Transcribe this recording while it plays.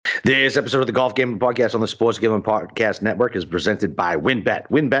This episode of the Golf Gambling Podcast on the Sports Gambling Podcast Network is presented by WynnBET.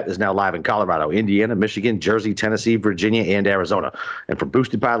 WynnBET is now live in Colorado, Indiana, Michigan, Jersey, Tennessee, Virginia, and Arizona. And for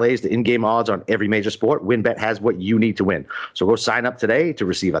boosted parlays to in-game odds on every major sport, WynnBET has what you need to win. So go sign up today to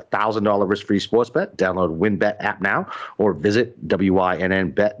receive a $1,000 risk-free sports bet. Download WynnBET app now or visit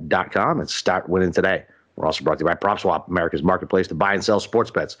wynnbet.com and start winning today. We're also brought to you by PropSwap, America's marketplace to buy and sell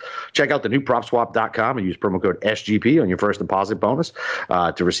sports bets. Check out the new PropSwap.com and use promo code SGP on your first deposit bonus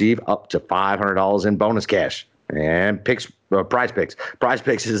to receive up to $500 in bonus cash. And Prize Picks. Prize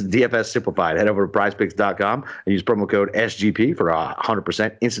Picks is DFS simplified. Head over to prizepicks.com and use promo code SGP for a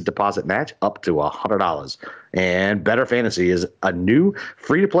 100% instant deposit match up to $100. And Better Fantasy is a new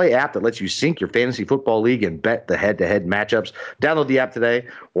free-to-play app that lets you sync your fantasy football league and bet the head-to-head matchups. Download the app today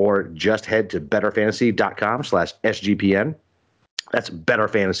or just head to betterfantasy.com/SGPN. That's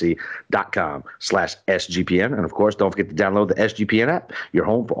betterfantasy.com/SGPN. And, of course, don't forget to download the SGPN app, your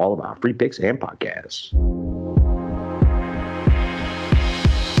home for all of our free picks and podcasts.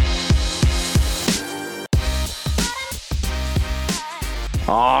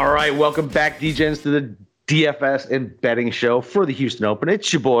 All right, welcome back, DJs, to the DFS and betting show for the Houston Open.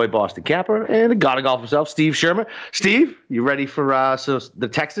 It's your boy, Boston Capper, and the god of golf himself, Steve Shermer. Steve, you ready for some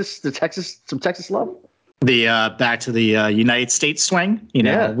Texas love? The back to the United States swing. We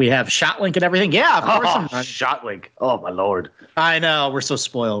have ShotLink and everything. Yeah, of course. ShotLink. Oh, my Lord. I know. We're so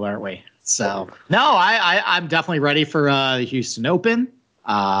spoiled, aren't we? So, no, I'm definitely ready for the Houston Open.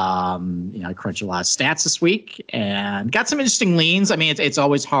 I crunched a lot of stats this week and got some interesting leans. I mean, it's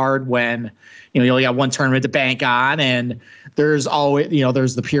always hard when, you only got one tournament to bank on, and there's always,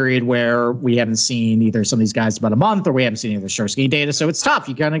 there's the period where we haven't seen either some of these guys about a month or we haven't seen either short ski data. So it's tough.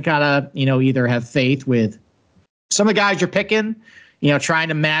 You gotta, either have faith with some of the guys you're picking, trying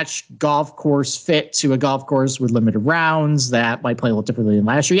to match golf course fit to a golf course with limited rounds that might play a little differently than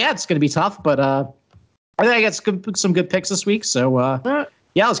last year. Yeah, it's going to be tough, but, I think I got some good picks this week. So,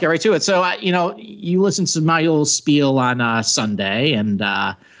 yeah, let's get right to it. So, you listened to my little spiel on Sunday, and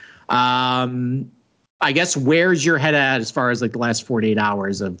I guess where's your head at as far as like the last 48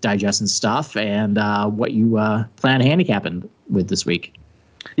 hours of digesting stuff and what you plan handicapping with this week?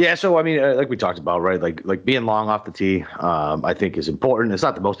 Yeah, so I mean, like we talked about, right? Like being long off the tee, I think is important. It's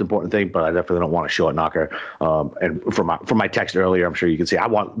not the most important thing, but I definitely don't want a short knocker. And from my text earlier, I'm sure you can see I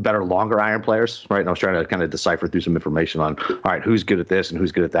want better longer iron players, right? And I was trying to kind of decipher through some information on, all right, who's good at this and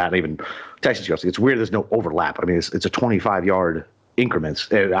who's good at that. And even texting you, it's weird. There's no overlap. I mean, it's a 25-yard increments.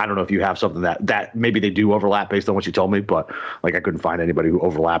 And I don't know if you have something that maybe they do overlap based on what you told me, but like I couldn't find anybody who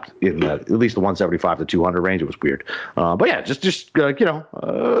overlapped in at least the 175 to 200 range. It was weird. But yeah, just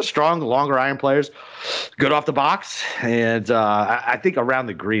strong, longer iron players, good off the box. And I think around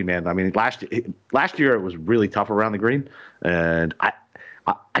the green, man, I mean, last year it was really tough around the green. And are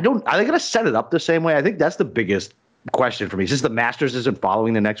they going to set it up the same way? I think that's the biggest question for me. Since the Masters isn't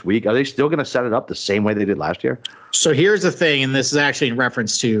following the next week, are they still going to set it up the same way they did last year? So here's the thing, and this is actually in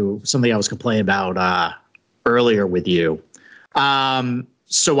reference to something I was complaining about earlier with you.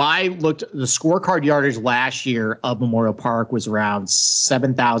 So I looked, the scorecard yardage last year of Memorial Park was around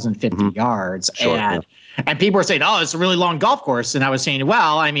 7,050 yards. Sure, and people were saying, oh, it's a really long golf course. And I was saying,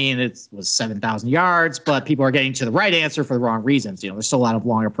 well, I mean, it was 7,000 yards, but people are getting to the right answer for the wrong reasons. There's still a lot of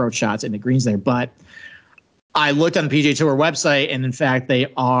long approach shots in the greens there. But I looked on the PGA Tour website, and in fact,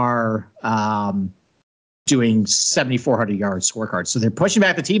 they are doing 7,400 yard scorecards. So they're pushing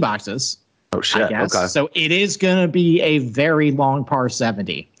back the tee boxes. Oh, shit. I guess. Okay. So it is going to be a very long par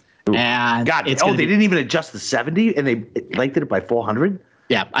 70. Ooh. And God, they didn't even adjust the 70, and they lengthened it by 400?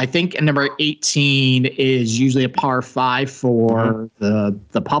 Yeah, I think number 18 is usually a par 5 for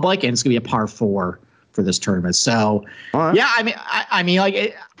the public, and it's going to be a par 4 for this tournament. So, yeah, I mean,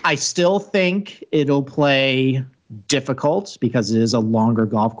 I still think it'll play difficult because it is a longer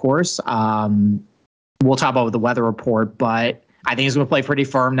golf course. We'll talk about the weather report, but I think it's going to play pretty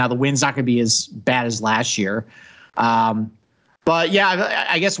firm. Now, the wind's not going to be as bad as last year. But, yeah,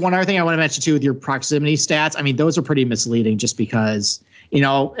 I guess one other thing I want to mention, too, with your proximity stats, I mean, those are pretty misleading just because,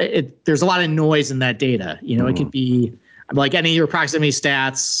 there's a lot of noise in that data. It could be like any of your proximity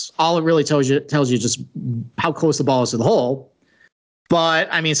stats. All it really tells you just how close the ball is to the hole. But,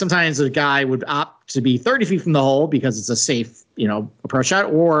 I mean, sometimes a guy would opt to be 30 feet from the hole because it's a safe, approach shot.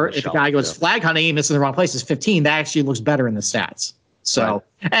 Or if a guy goes flag hunting and misses the wrong place, is 15, that actually looks better in the stats. So,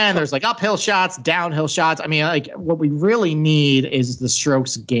 and there's like uphill shots, downhill shots. I mean, like what we really need is the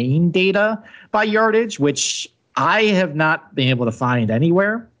strokes gain data by yardage, which I have not been able to find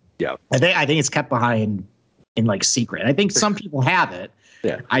anywhere. Yeah. I think it's kept behind in like secret. I think some people have it.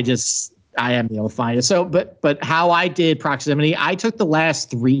 Yeah. I just I am able to find it. So, but how I did proximity, I took the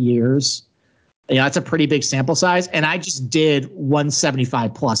last 3 years. That's a pretty big sample size, and I just did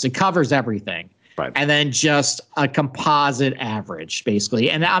 175 plus. It covers everything, right? And then just a composite average,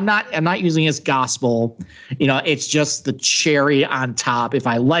 basically. And I'm not using it as gospel. It's just the cherry on top. If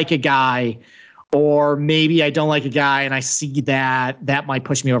I like a guy, or maybe I don't like a guy, and I see that might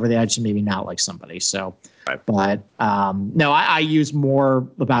push me over the edge to maybe not like somebody. So, right. But no, I use more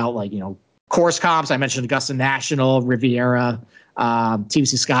about course comps. I mentioned Augusta National, Riviera.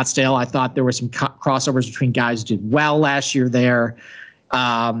 TBC Scottsdale, I thought there were some crossovers between guys who did well last year there.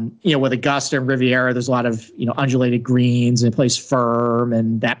 With Augusta and Riviera, there's a lot of, undulated greens and it plays firm,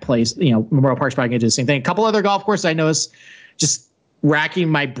 and that place, Memorial Park's probably going to do the same thing. A couple other golf courses I noticed just racking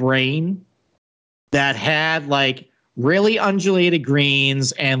my brain that had really undulated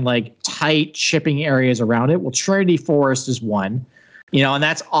greens and tight chipping areas around it. Well, Trinity Forest is one, and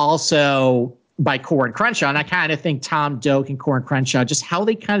that's also by Core and Crenshaw. And I kind of think Tom Doak and Core and Crenshaw, just how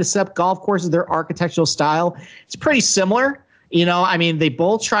they kind of set up golf courses, their architectural style, it's pretty similar. They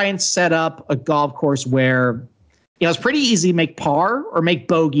both try and set up a golf course where, it's pretty easy to make par or make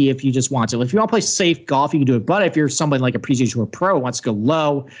bogey if you just want to. If you want to play safe golf, you can do it. But if you're somebody like a PGA Tour pro wants to go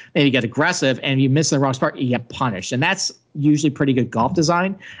low, maybe get aggressive, and you miss the wrong spot, you get punished. And that's usually pretty good golf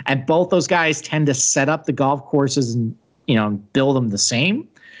design. And both those guys tend to set up the golf courses and, build them the same.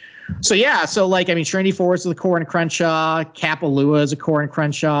 So, yeah. So, Trinity Forest is a Core and Crenshaw. Kapalua is a Core and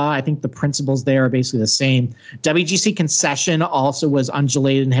Crenshaw. I think the principles there are basically the same. WGC Concession also was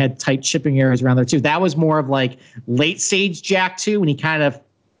undulated and had tight chipping areas around there, too. That was more of late stage Jack 2 when he kind of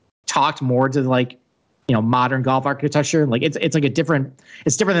talked more to modern golf architecture. It's different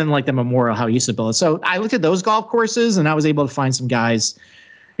than the Memorial, how he used to build it. So I looked at those golf courses and I was able to find some guys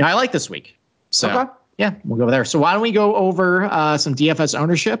I like this week. So. Okay. Yeah, we'll go over there. So why don't we go over some DFS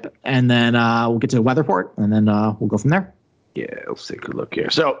ownership, and then we'll get to the weather report, and then we'll go from there. Yeah, let's take a look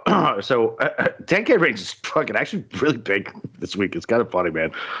here. So 10K range is fucking actually really big this week. It's kind of funny,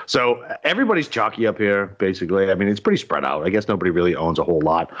 man. So everybody's chalky up here, basically. I mean, it's pretty spread out. I guess nobody really owns a whole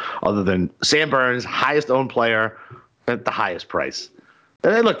lot other than Sam Burns, highest owned player at the highest price.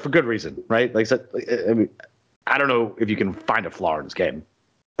 And they look for good reason, right? I don't know if you can find a flaw in this game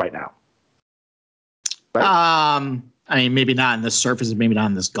right now. Right? Maybe not on this surface and maybe not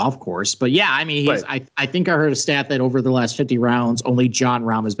on this golf course, but yeah, I think I heard a stat that over the last 50 rounds, only John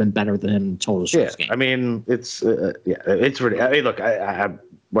Rahm has been better than him in total strokes game. It's really, look, I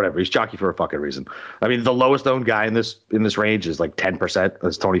whatever. He's chalky for a fucking reason. The lowest owned guy in this range is 10%.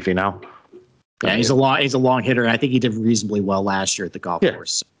 That's Tony Finau. Yeah, he's a long hitter. I think he did reasonably well last year at the golf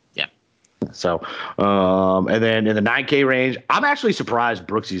course. Yeah. So, and then in the 9K range, I'm actually surprised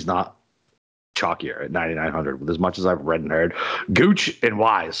Brooksy's not chalkier at 9,900. With as much as I've read and heard, Gooch and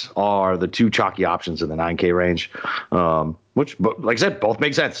Wise are the two chalky options in the 9K range, which, like I said, both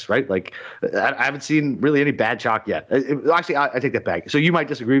make sense, right? I haven't seen really any bad chalk yet. Actually, I take that back. So you might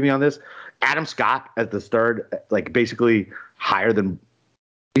disagree with me on this. Adam Scott at the third, basically higher than.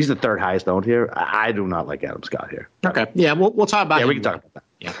 He's the third highest owned here. I do not like Adam Scott here. Okay. Yeah, we'll talk about it. Yeah, we can talk about that.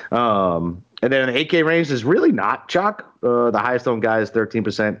 Yeah. And then in the 8K range is really not chalk. The highest owned guy is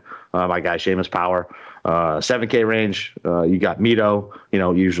 13%. My guy, Seamus Power. 7K range, you got Mito,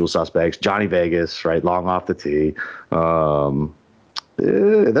 usual suspects. Johnny Vegas, right, long off the tee.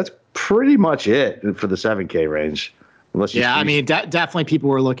 That's pretty much it for the 7K range. Definitely people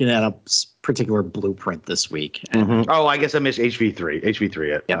were looking at a particular blueprint this week. Mm-hmm. Oh, I guess I missed HV3.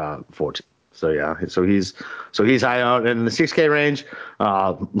 HV3 at 14. So yeah, so he's high out in the 6K range.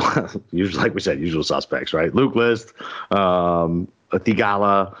 Usually, like we said, usual suspects, right? Luke List,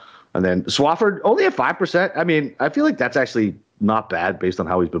 Thigala, and then Swafford only at 5%. I feel like that's actually not bad based on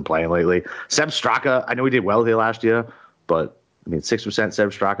how he's been playing lately. Seb Straka, I know he did well here last year, but 6% Seb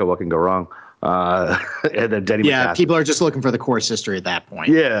Straka, what can go wrong? And then Denny McCaffrey. People are just looking for the course history at that point.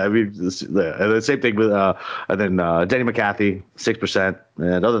 Yeah, and the same thing with and then Denny McCarthy, 6%,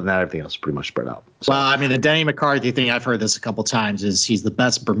 and other than that, everything else is pretty much spread out. So. Well, the Denny McCarthy thing, I've heard this a couple times, is he's the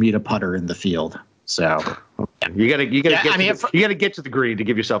best Bermuda putter in the field. So you gotta get to the green to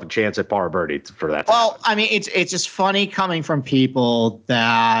give yourself a chance at par or birdie for that. Well, it's just funny coming from people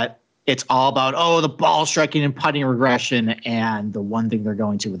that. It's all about, the ball striking and putting regression. And the one thing they're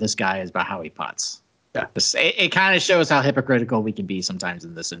going to with this guy is about how he putts. Yeah. It kind of shows how hypocritical we can be sometimes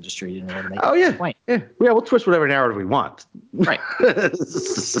in this industry in order to make a point. Yeah, we'll twist whatever narrative we want. Right.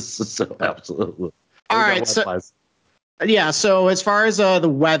 So, absolutely. All right. So as far as the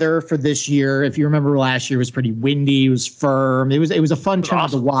weather for this year, if you remember last year, it was pretty windy. It was firm. It was a fun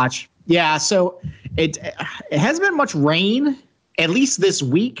tournament to watch. Yeah. So it hasn't been much rain, at least this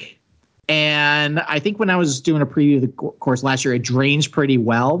week. And I think when I was doing a preview of the course last year, it drains pretty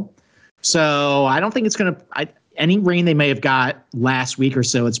well. So I don't think it's going to any rain they may have got last week or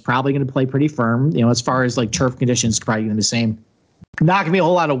so. It's probably going to play pretty firm. You know, as far as like turf conditions, probably going to be the same. Not going to be a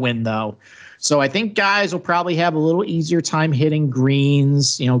whole lot of wind though. So I think guys will probably have a little easier time hitting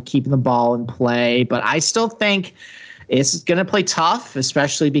greens, you know, keeping the ball in play. But I still think it's going to play tough,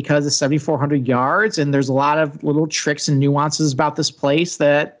 especially because it's 7,400 yards. And there's a lot of little tricks and nuances about this place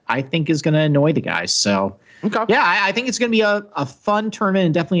that I think is going to annoy the guys. So, yeah, I think it's going to be a fun tournament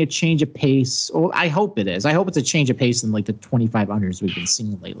and definitely a change of pace. Well, I hope it is. I hope it's a change of pace in like the 2,500s we've been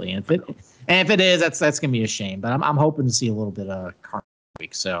seeing lately. And if it is, that's going to be a shame. But I'm hoping to see a little bit of car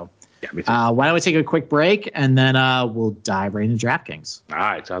week. So. Yeah, me too. Why don't we take a quick break and then we'll dive right into DraftKings. All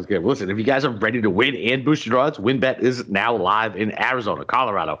right, sounds good. Listen, if you guys are ready to win and boost your odds, WynnBET is now live in Arizona,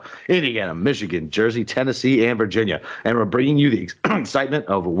 Colorado, Indiana, Michigan, Jersey, Tennessee, and Virginia. And we're bringing you the excitement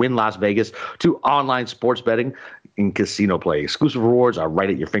of Wynn Las Vegas to online sports betting and casino play. Exclusive rewards are right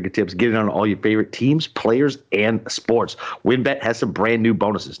at your fingertips. Get in on all your favorite teams, players, and sports. WynnBET has some brand new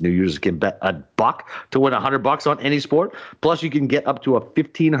bonuses. New users can bet $1 to win $100 on any sport. Plus, you can get up to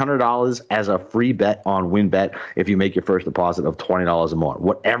 $1,500 as a free bet on WynnBET if you make your first deposit of $20 or more.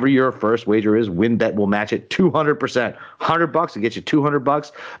 Whatever your first wager is, WynnBET will match it 200%. $100 to get you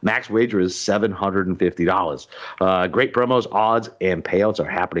 $200. Max wager is $750. Great promos, odds, and payouts are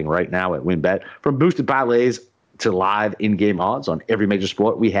happening right now at WynnBET. From boosted parlays to live in-game odds on every major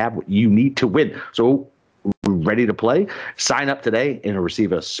sport, we have what you need to win. So ready to play? Sign up today and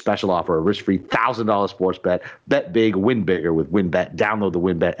receive a special offer, a risk-free $1,000 sports bet. Bet big, win bigger with WynnBET. Download the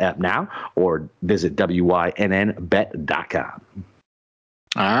WynnBET app now or visit wynnbet.com.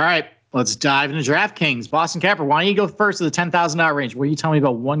 All right, let's dive into DraftKings. Boston Capper, why don't you go first to the $10,000 range? Where you tell me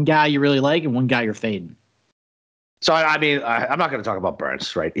about one guy you really like and one guy you're fading? So, I mean, I'm not going to talk about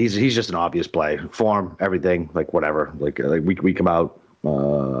Burns, right? He's just an obvious play. Form, everything, like whatever. Like we come out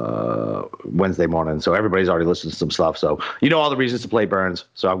Wednesday morning, so everybody's already listened to some stuff. So you know all the reasons to play Burns,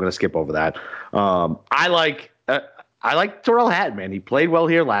 so I'm going to skip over that. I like Terrell Hatton, man. He played well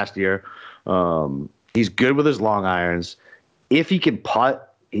here last year. He's good with his long irons. If he can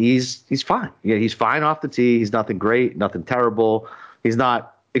putt, he's fine. Yeah, he's fine off the tee. He's nothing great, nothing terrible. He's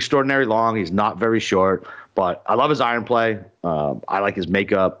not extraordinary long. He's not very short. But I love his iron play. I like his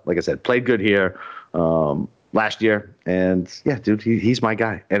makeup. Like I said, played good here last year. And yeah, dude, he's my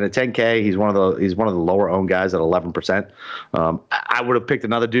guy. And at 10K, he's one of the lower owned guys at 11%. I would have picked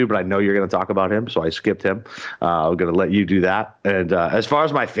another dude, but I know you're going to talk about him, so I skipped him. I'm going to let you do that. And as far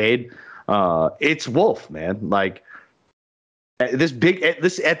as my fade, it's Wolf, man. Like at this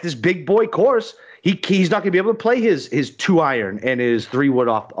big boy course, he's not going to be able to play his 2-iron and his 3-wood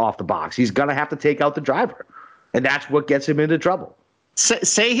off the box. He's going to have to take out the driver, and that's what gets him into trouble.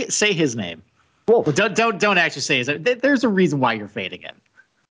 Say his name. Wolf. Well, don't actually say his name. There's a reason why you're fading him.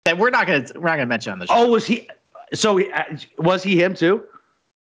 That we're not gonna mention on the show. Oh, was he? So was he him too?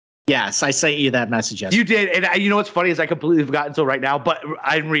 Yes, I sent you that message yesterday. You did, and you know what's funny is I completely forgot until right now. But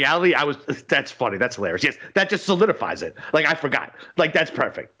in reality, that's funny. That's hilarious. Yes, that just solidifies it. Like I forgot. Like that's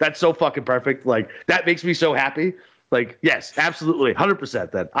perfect. That's so fucking perfect. Like that makes me so happy. Like yes, absolutely,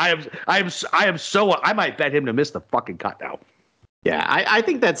 100%. Then I am so. I might bet him to miss the fucking cut now. Yeah, I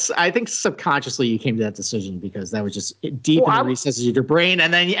think subconsciously you came to that decision because that was just deep in the recesses of your brain,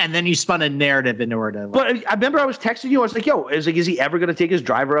 and then you spun a narrative in order to. But I remember I was texting you. I was like, "Yo, is he ever going to take his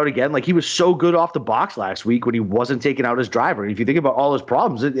driver out again?" Like he was so good off the box last week when he wasn't taking out his driver. And if you think about all his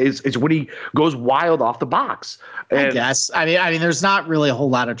problems, it's when he goes wild off the box. And I guess. I mean, there's not really a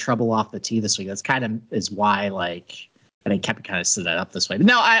whole lot of trouble off the tee this week. That's kind of is why and I kept kind of set it up this way. But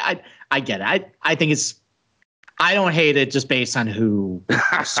no, I get it. I think it's. I don't hate it just based on who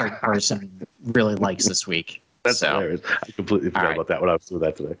a certain person really likes this week. That's hilarious. I completely forgot about that when I was doing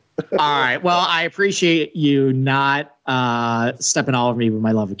that today. All right. Well, I appreciate you not stepping all over me with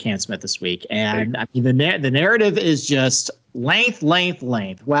my love of Cam Smith this week. And I mean, the narrative is just length.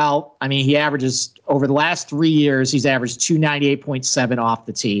 Well, I mean, he averages over the last 3 years, he's averaged 298.7 off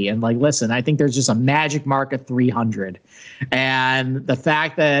the tee. And like, listen, I think there's just a magic mark of 300. And the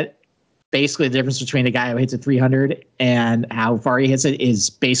fact that basically the difference between a guy who hits a 300 and how far he hits it is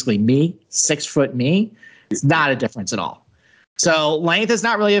basically me, 6 foot me. It's not a difference at all. So length is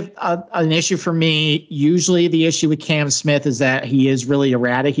not really an issue for me. Usually the issue with Cam Smith is that he is really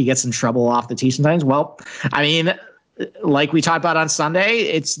erratic. He gets in trouble off the tee sometimes. Well, I mean, like we talked about on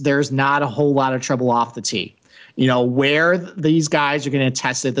Sunday, there's not a whole lot of trouble off the tee. You know, where these guys are going to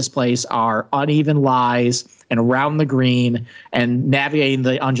test at this place are uneven lies and around the green and navigating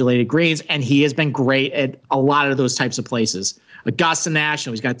the undulated greens. And he has been great at a lot of those types of places. Augusta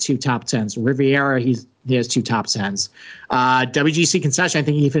National, he's got 2 top 10s. Riviera, he has 2 top 10s. WGC Concession, I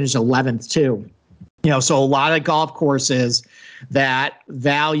think he finished 11th too. So a lot of golf courses that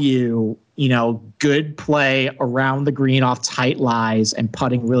value, good play around the green off tight lies and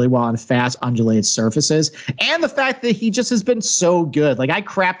putting really well on fast undulated surfaces. And the fact that he just has been so good. Like, I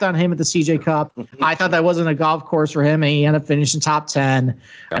crapped on him at the CJ Cup. I thought that wasn't a golf course for him, and he ended up finishing top 10.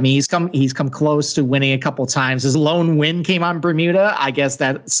 I mean, he's come close to winning a couple times. His lone win came on Bermuda. I guess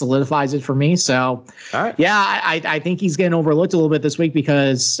that solidifies it for me. So, all right. Yeah, I think he's getting overlooked a little bit this week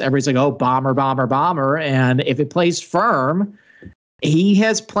because everybody's like, oh, bomber, bomber, bomber. And if it plays firm, he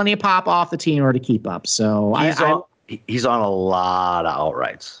has plenty of pop off the tee in order to keep up. So he's on a lot of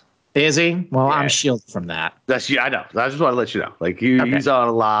outrights. Is he? Well, yeah. I'm shielded from that. I know. I just want to let you know. Like, he's on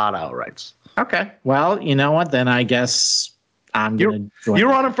a lot of outrights. Okay. Well, you know what? Then I guess I'm going to join. You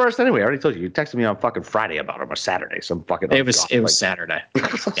were on him first anyway. I already told you. You texted me on fucking Friday about him, or Saturday. Some fucking. It was Saturday.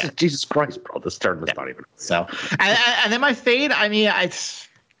 Yeah. Jesus Christ, bro! This tournament's not even. So, and then my fade. I mean,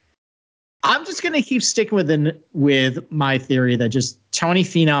 I'm just going to keep sticking with my theory that just Tony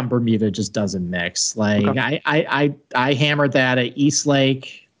Finau and Bermuda just doesn't mix. Like, okay. I hammered that at East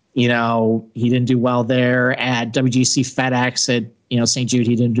Lake. He didn't do well there. At WGC FedEx at St. Jude,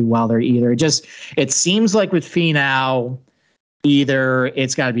 he didn't do well there either. It seems like with Finau, either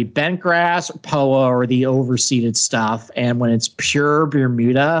it's got to be bent grass, POA, or the overseeded stuff. And when it's pure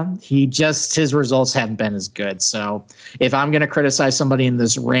Bermuda, his results haven't been as good. So if I'm going to criticize somebody in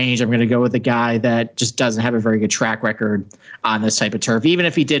this range, I'm going to go with the guy that just doesn't have a very good track record on this type of turf, even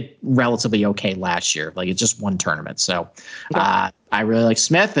if he did relatively okay last year. Like, it's just one tournament. So I really like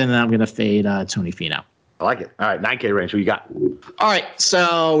Smith, and then I'm going to fade Tony Finau. I like it. All right, 9K range. What you got? All right,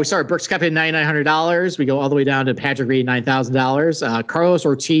 so we start Brooks Koepka at $9,900. We go all the way down to Patrick Reed, $9,000. Carlos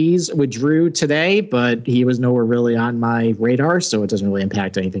Ortiz withdrew today, but he was nowhere really on my radar, so it doesn't really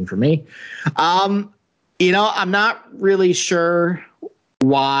impact anything for me. I'm not really sure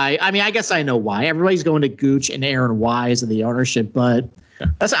why. I mean, I guess I know why. Everybody's going to Gooch and Aaron Wise of the ownership, but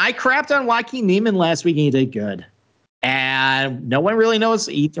listen, I crapped on Joaquin Niemann last week, and he did good. And no one really knows.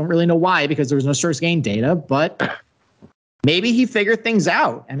 You don't really know why, because there was no source gain data, but maybe he figured things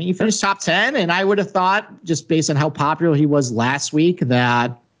out. I mean, he finished top 10, and I would have thought, just based on how popular he was last week,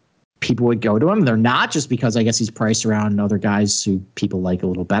 that people would go to him. They're not, just because I guess he's priced around other guys who people like a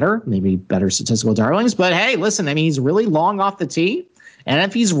little better, maybe better statistical darlings. But hey, listen, I mean, he's really long off the tee. And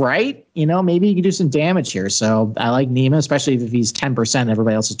if he's right, maybe he can do some damage here. So I like Niemann, especially if he's 10%,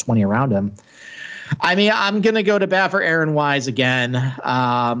 everybody else is 20 around him. I mean, I'm going to go to bat for Aaron Wise again.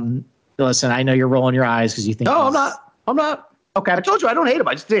 Listen, I know you're rolling your eyes because you think. No, I'm not. Okay. I told you I don't hate him.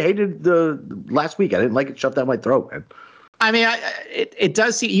 I just hated the last week. I didn't like it shoved down my throat, man. I mean, it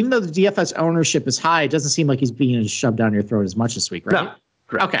does seem, even though the DFS ownership is high, it doesn't seem like he's being shoved down your throat as much this week, right? No.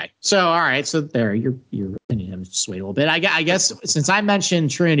 Correct. Okay. So, all right. So there, your opinion swayed a little bit. I guess since I mentioned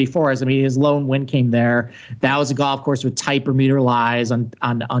Trinity Forest, I mean, his lone win came there. That was a golf course with tight Bermuda lies on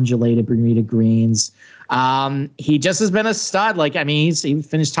undulated Bermuda greens. He just has been a stud. Like, I mean, he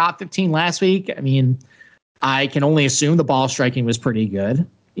finished top 15 last week. I mean, I can only assume the ball striking was pretty good,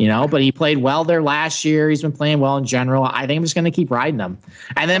 but he played well there last year. He's been playing well in general. I think I'm just going to keep riding him.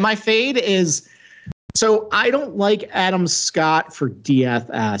 And then my fade is, so I don't like Adam Scott for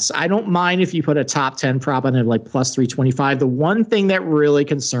DFS. I don't mind if you put a top 10 prop on it, like plus 325. The one thing that really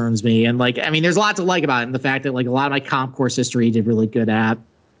concerns me, and there's a lot to like about him. The fact that a lot of my comp course history he did really good at.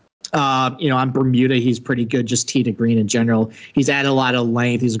 On Bermuda, he's pretty good, just tee to green in general. He's added a lot of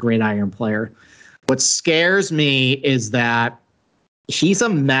length. He's a great iron player. What scares me is that he's a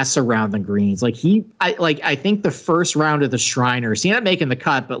mess around the greens. I think the first round of the Shriners, he ended up making the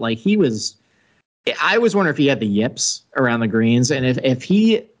cut, but I was wondering if he had the yips around the greens, and if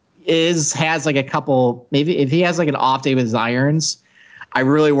he has a couple, maybe if he has an off day with his irons, I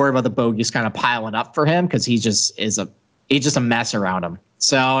really worry about the bogeys kind of piling up for him, because he's just a mess around him.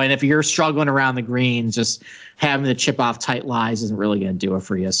 So, and if you're struggling around the greens, just having to chip off tight lies isn't really going to do it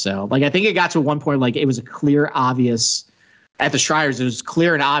for you. So, I think it got to one point, it was a clear, obvious at the Shriners, it was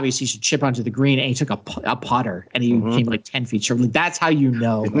clear and obvious he should chip onto the green, and he took a putter, and he came 10 feet short. That's how you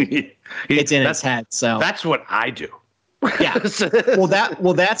know it's in his head. So that's what I do. Yeah.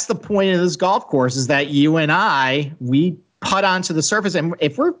 Well, that's the point of this golf course, is that you and we putt onto the surface, and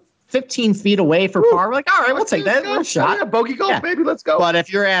if we're 15 feet away for par, we're like, all right, we'll take that shot. Yeah, bogey golf, baby, let's go. But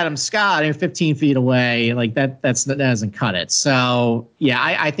if you're Adam Scott and you're 15 feet away, that doesn't cut it. So yeah,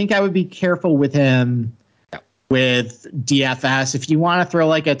 I think I would be careful with him. With DFS, if you want to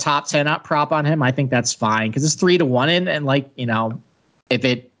throw a top 10 up prop on him, I think that's fine, because it's 3-1 in, and if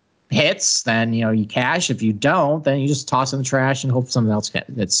hits, then you cash. If you don't, then you just toss in the trash and hope something else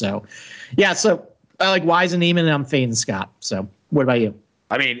hits. So, yeah. So I like Wise and Neiman, and I'm fading Scott. So what about you?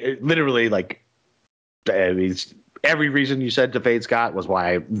 I mean, literally, every reason you said to fade Scott was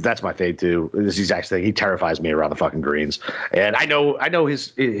why that's my fade too. This exact thing. He terrifies me around the fucking greens, and I know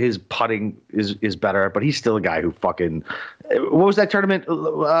his putting is better, but he's still a guy who fucking. What was that tournament?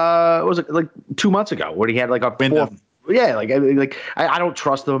 Was it like 2 months ago where he had like a fourth? Yeah, I don't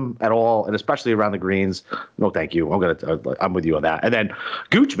trust them at all, and especially around the greens. No, thank you. I'm with you on that. And then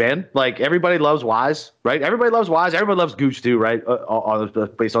Gooch, man, like everybody loves Wise, right? Everybody loves Wise. Everybody loves Gooch too, right?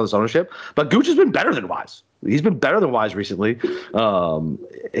 Based on his ownership, but Gooch has been better than Wise. He's been better than Wise recently.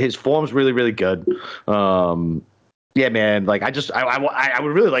 His form's really, really good. Yeah, man. Like I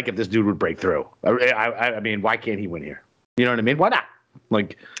would really like if this dude would break through. I mean, why can't he win here? You know what I mean? Why not?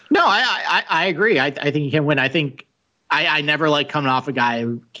 Like, no, I agree. I think he can win. I think. I never like coming off a guy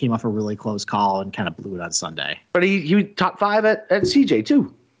who came off a really close call and kind of blew it on Sunday. But he top 5 at CJ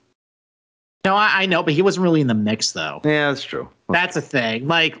too. No, I know, but he wasn't really in the mix though. Yeah, that's true. That's a thing.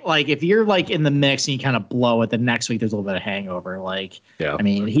 Like if you're like in the mix and you kind of blow it, the next week there's a little bit of hangover. Like, yeah. I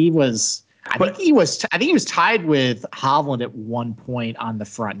mean, he was. I think he was tied with Hovland at one point on the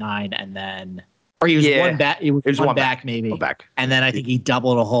front 9, and then he was one back. He was one back maybe. One back. And then I think he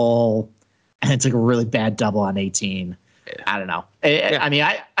doubled a hole, and it's like a really bad double on 18. I don't know. I mean,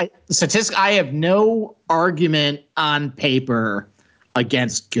 I have no argument on paper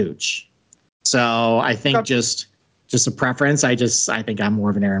against Gooch. So I think just a preference. I think I'm more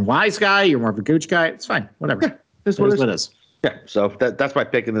of an Aaron Wise guy. You're more of a Gooch guy. It's fine. Whatever. Yeah, it is what it is. Yeah. So that's my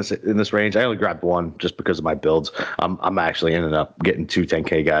pick in this range. I only grabbed one just because of my builds. I'm actually ended up getting 2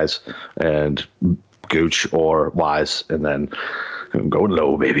 10K guys and Gooch or Wise, and then I'm going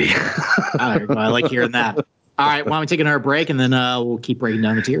low, baby. All right, well, I like hearing that. All right, why don't we take another break, and then we'll keep breaking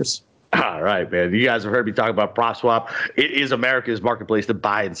down the tiers. All right, man. You guys have heard me talk about PropSwap. It is America's marketplace to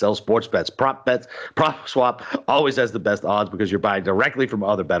buy and sell sports bets. PropSwap always has the best odds because you're buying directly from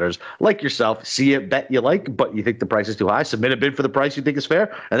other bettors like yourself. See a bet you like, but you think the price is too high. Submit a bid for the price you think is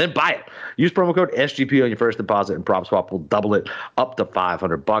fair, and then buy it. Use promo code SGP on your first deposit, and PropSwap will double it up to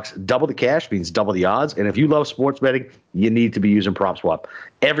 $500. Double the cash means double the odds. And if you love sports betting, you need to be using PropSwap.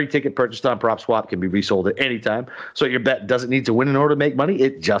 Every ticket purchased on PropSwap can be resold at any time, so your bet doesn't need to win in order to make money.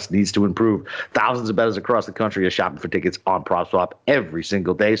 It just needs to improve. Thousands of bettors across the country are shopping for tickets on PropSwap every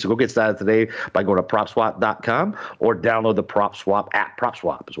single day. So go get started today by going to PropSwap.com or download the PropSwap app.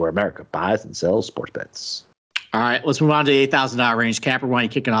 PropSwap is where America buys and sells sports bets. All right, let's move on to the $8,000 range. Capper, why don't you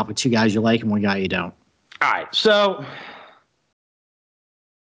kick it off with 2 guys you like and 1 guy you don't? All right, so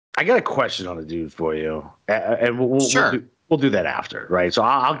I got a question on a dude for you, and we'll do that after, right? So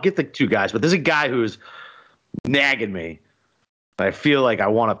I'll get the 2 guys, but there's a guy who's nagging me. I feel like I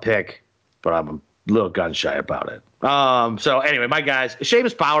want to pick, but I'm a little gun shy about it. So anyway, my guys,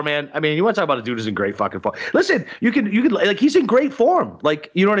 Seamus Power, man. I mean, you want to talk about a dude who's in great fucking form. Listen, you can like he's in great form.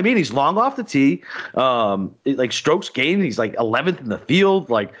 Like, you know what I mean? He's long off the tee. Like strokes gained, he's like 11th in the field.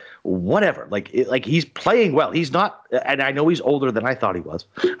 Like whatever. Like he's playing well. He's not, and I know he's older than I thought he was,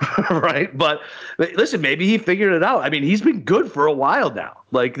 right? But listen, maybe he figured it out. I mean, he's been good for a while now.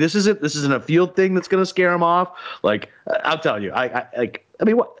 Like this isn't a field thing that's gonna scare him off. Like I'm telling you, I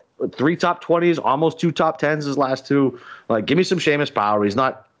mean what. 3 top 20s, almost 2 top 10s his last 2. Like, give me some Seamus Power. He's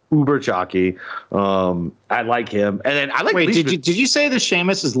not uber chalky. I like him. And then I like. Wait, did you say that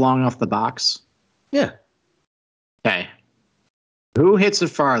Seamus is long off the box? Yeah. Okay. Who hits it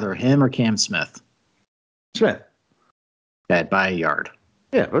farther, him or Cam Smith? Smith. Okay, by a yard.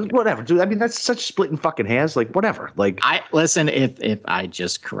 Yeah, whatever, dude. I mean, that's such splitting fucking hands. Like, whatever. Like, I listen. If I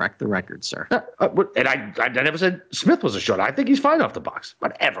just correct the record, sir. And I never said Smith was a short. I think he's fine off the box.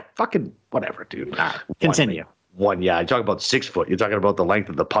 Whatever. Fucking whatever, dude. All right, continue. Yeah. I talk about 6 foot. You're talking about the length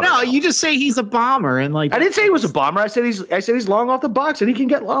of the putter. No, you just say he's a bomber, and like I didn't say he was a bomber. I said he's long off the box, and he can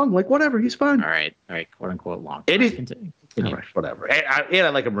get long. Like whatever, he's fine. All right, quote unquote long. And continue. All right, whatever. And I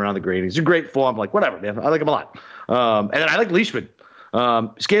like him around the green. He's in great form. Like whatever, man. I like him a lot. And then I like Leishman.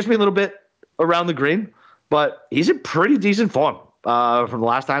 Scares me a little bit around the green, but he's in pretty decent form from the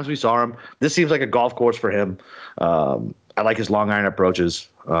last times we saw him. This seems like a golf course for him. I like his long iron approaches.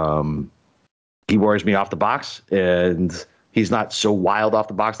 He worries me off the box, and he's not so wild off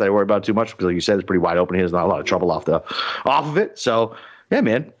the box that I worry about too much because, like you said, it's pretty wide open. He has not a lot of trouble off of it. So yeah,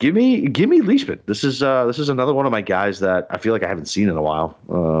 man, give me Leishman. This is another one of my guys that I feel like I haven't seen in a while.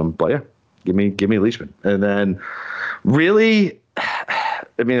 But yeah, give me Leishman, and then really.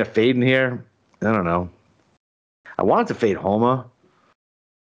 I mean, a fade in here. I don't know. I wanted to fade Homa,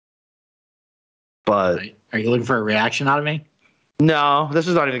 but are you looking for a reaction out of me? No, this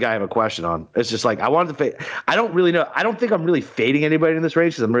is not even a guy I have a question on. It's just like I wanted to fade. I don't really know. I don't think I'm really fading anybody in this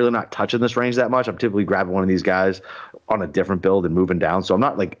range because I'm really not touching this range that much. I'm typically grabbing one of these guys on a different build and moving down. So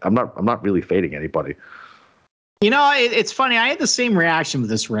I'm not really fading anybody. It's funny. I had the same reaction with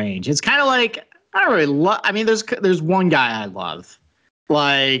this range. It's kind of like I don't really love. I mean, there's one guy I love,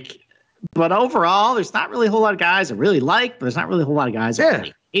 but overall, there's not really a whole lot of guys I really like. But there's not really a whole lot of guys I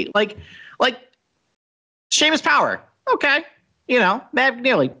really hate. Like Seamus Power. Okay. Matt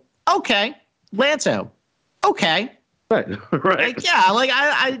McNeely. Okay. Lanto. Okay. Right. Like, yeah. Like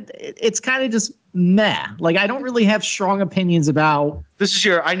it's kind of just meh. Like I don't really have strong opinions about. This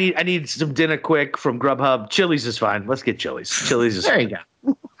is I need some dinner quick from Grubhub. Chili's is fine. Let's get Chili's. Chili's is there. You go.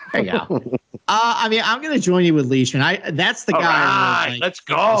 There you go. I mean, I'm going to join you with Leishman. That's the guy. All right, let's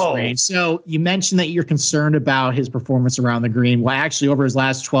go. So you mentioned that you're concerned about his performance around the green. Well, actually, over his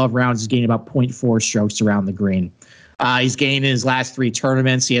last 12 rounds, he's gained about 0.4 strokes around the green. He's gained in his last 3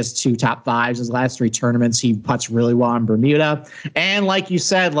 tournaments. He has 2 top 5s. His last 3 tournaments, he putts really well in Bermuda. And like you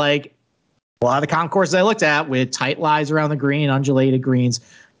said, like a lot of the concourses I looked at with tight lies around the green, undulated greens,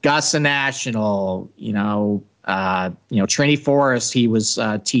 Augusta National, Trinity Forest, he was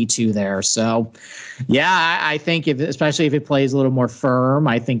T2 there. So, yeah, I think especially if it plays a little more firm,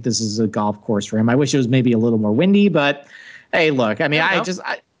 I think this is a golf course for him. I wish it was maybe a little more windy, but hey, look, I mean, I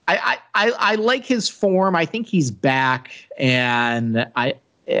like his form. I think he's back, and I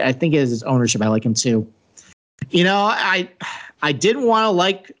think his ownership. I like him too. I didn't want to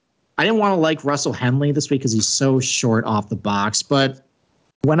like Russell Henley this week because he's so short off the box, but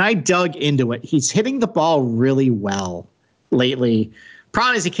when I dug into it, he's hitting the ball really well lately.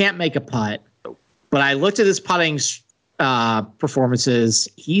 Problem is he can't make a putt. But I looked at his putting performances.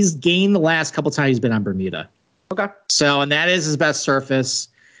 He's gained the last couple times he's been on Bermuda. Okay. So, and that is his best surface.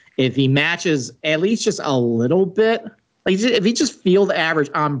 If he matches at least just a little bit, like if he just field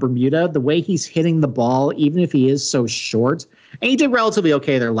average on Bermuda, the way he's hitting the ball, even if he is so short, and he did relatively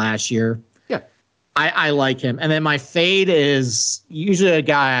okay there last year. I like him. And then my fade is usually a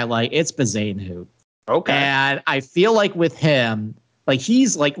guy I like. It's Bazane. Okay. And I feel like with him, like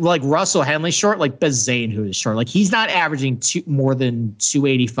he's like Russell Henley short, like Bazane is short. Like he's not averaging more than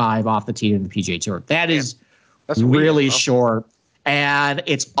 285 off the tee in the PGA Tour. That's really short. And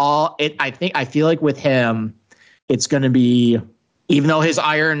it's all it. I feel like with him, it's going to be, even though his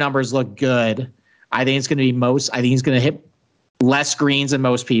iron numbers look good, I think he's going to hit less greens than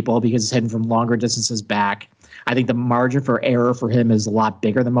most people because he's hitting from longer distances back. I think the margin for error for him is a lot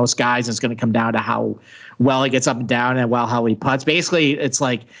bigger than most guys. It's going to come down to how well he gets up and down and how he putts. Basically, it's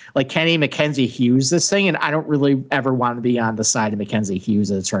like Kenny Mackenzie Hughes this thing, and I don't really ever want to be on the side of Mackenzie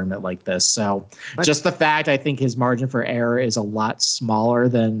Hughes at a tournament like this. So just the fact I think his margin for error is a lot smaller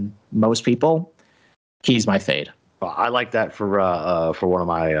than most people, he's my fade. Well, I like that for one of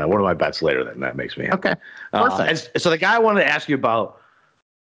my bets later. Then that makes me happy. Okay, perfect. So the guy I wanted to ask you about,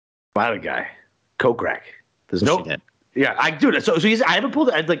 my other guy, Kokrak. There's I do. So I haven't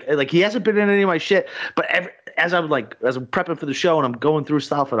pulled it. Like he hasn't been in any of my shit. But as I'm prepping for the show and I'm going through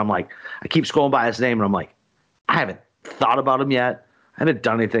stuff and I'm like, I keep scrolling by his name and I'm like, I haven't thought about him yet. I haven't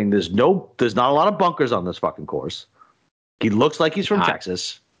done anything. There's not a lot of bunkers on this fucking course. He looks like he's from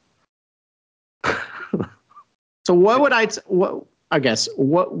Texas. So what would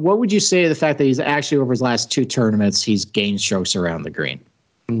you say to the fact that he's actually over his last 2 tournaments, he's gained strokes around the green?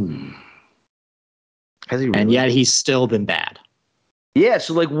 Has he really? And yet he's still been bad. Yeah.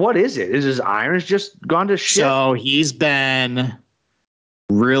 So what is it? Is his irons just gone to shit? So he's been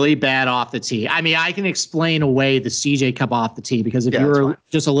really bad off the tee. I mean, I can explain away the CJ Cup off the tee because if you were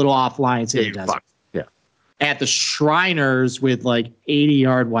just a little offline, it's in the desert. At the Shriners with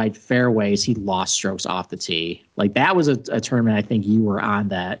 80-yard wide fairways, he lost strokes off the tee. Like that was a tournament I think you were on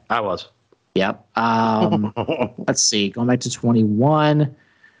that. I was. Yep. Let's see. Going back to 21.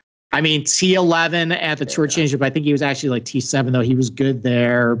 I mean, T11 at the Tour Championship. I think he was actually T7 though. He was good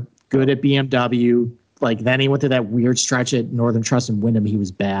there. Good at BMW. Then he went to that weird stretch at Northern Trust and Wyndham. He was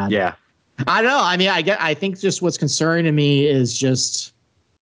bad. Yeah. I don't know. I mean, I think just what's concerning to me is just.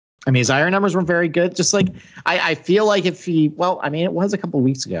 I mean, his iron numbers weren't very good. Just I feel like if he, it was a couple of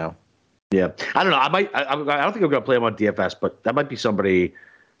weeks ago. Yeah, I don't know. I don't think I'm gonna play him on DFS, but that might be somebody.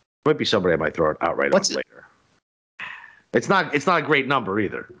 I might throw it out on later. It's not a great number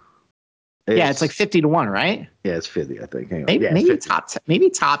either. It's 50-1, right? Yeah, it's 50. I think. Hang on. Maybe top 10.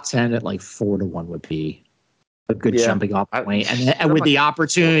 Maybe top 10 at 4-1 would be a good jumping off point, and with the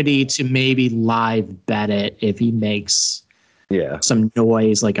opportunity to maybe live bet it if he makes. Yeah, some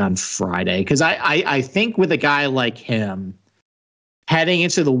noise on Friday because I think with a guy like him, heading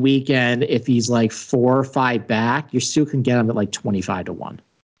into the weekend, if he's like 4 or 5 back, you still can get him at like 25 to 1.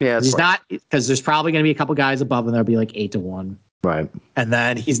 Yeah, he's not, because there's probably going to be a couple guys above him. There'll be like 8 to 1. Right. And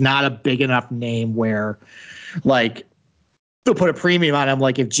then he's not a big enough name where like they'll put a premium on him.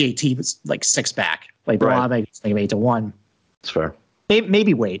 Like if JT was like 6 back, like they'll make 8 to 1. That's fair.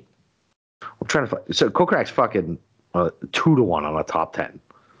 Maybe wait. I'm trying to find. So Kokrak's fucking 2 to 1 on a top 10.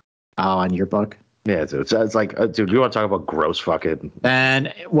 Oh, on your book. Yeah, dude. So it's like, dude, you want to talk about gross fucking?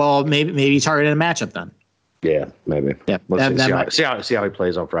 Then, well, maybe target a matchup then. Yeah, maybe. Yeah, Let's see how he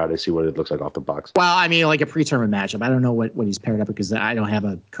plays on Friday. See what it looks like off the box. Well, I mean, like a pre-tournament matchup. I don't know what he's paired up because I don't have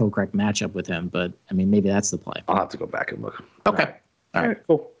a Kokrak matchup with him. But I mean, maybe that's the play. I'll have to go back and look. Okay. All right.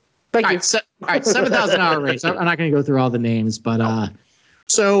 Cool. Thank you. All right, $7,000 race. I'm not going to go through all the names, but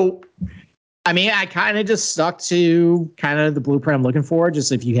so. I mean, I kind of just stuck to kind of the blueprint I'm looking for.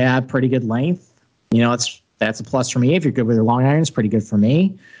 Just if you have pretty good length, that's a plus for me. If you're good with your long irons, pretty good for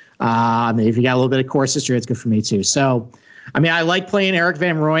me. If you got a little bit of course history, it's good for me too. So, I mean, I like playing Erik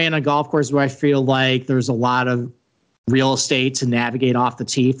van Rooyen on a golf course where I feel like there's a lot of real estate to navigate off the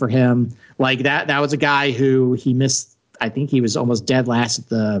tee for him. Like that was a guy who he missed. I think he was almost dead last at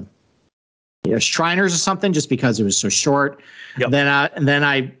the Shriners or something, just because it was so short. Yep. Then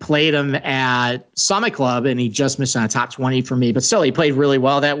I played him at Summit Club, and he just missed on a top 20 for me. But still, he played really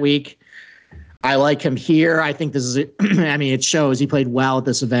well that week. I like him here. I think this is. I mean, it shows he played well at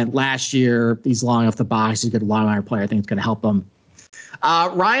this event last year. He's long off the box. He's a good long iron player. I think it's going to help him.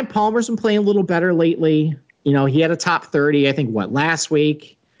 Ryan Palmer's been playing a little better lately. He had a top 30. I think last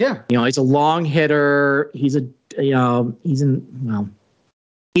week. Yeah. He's a long hitter. He's an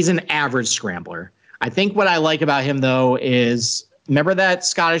average scrambler. I think what I like about him, though, is remember that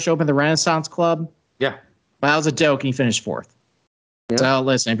Scottish Open, the Renaissance Club? Yeah. Well, that was a joke, and he finished 4th. Yeah. So,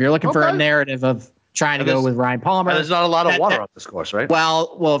 listen, if you're looking for a narrative of trying to go with Ryan Palmer. There's not a lot of water on this course, right?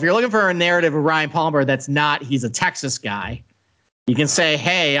 Well, if you're looking for a narrative of Ryan Palmer he's a Texas guy, you can say,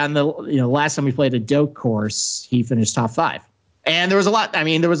 hey, on the last time we played a Doak course, he finished top 5. And there was a lot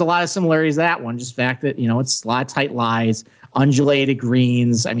of similarities to that one, just the fact that, it's a lot of tight lies, undulated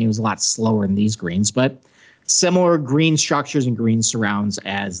greens. I mean, it was a lot slower in these greens, but similar green structures and green surrounds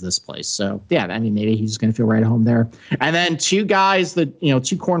as this place. So, yeah, I mean, maybe he's going to feel right at home there. And then 2 guys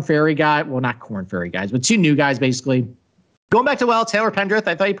two Corn Ferry guys. Well, not Corn Ferry guys, but 2 new guys, basically. Going back to Taylor Pendrith,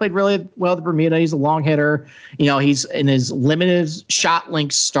 I thought he played really well at Bermuda. He's a long hitter. He's in his limited shot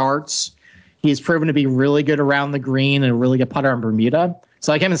length starts. He's proven to be really good around the green and a really good putter on Bermuda.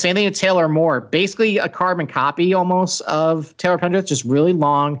 So like him, the same thing with Taylor Moore. Basically a carbon copy almost of Taylor Pendrith, just really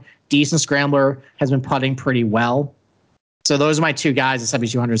long, decent scrambler, has been putting pretty well. So those are my 2 guys, the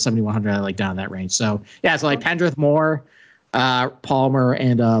 7,200, 7,100 I like down in that range. So, yeah, so like Pendrith, Moore, Palmer,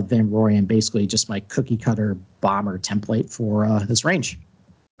 and Van Rooyen, basically just my cookie cutter bomber template for this range.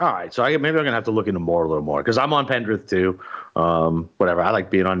 All right, so maybe I'm going to have to look into a little more, because I'm on Pendrith too. Whatever. I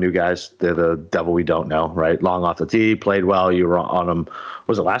like being on new guys. They're the devil we don't know, right? Long off the tee, played well. You were on them.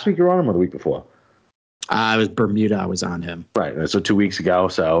 Was it last week you were on him or the week before? It was Bermuda. I was on him. Right. So 2 weeks ago.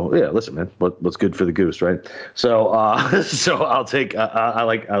 So yeah, listen, man, what's good for the goose, right? So, so I'll take, I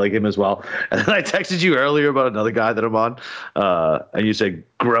like him as well. And then I texted you earlier about another guy that I'm on, and you said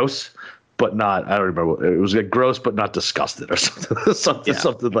gross, but not, I don't remember. It was like gross, but not disgusted or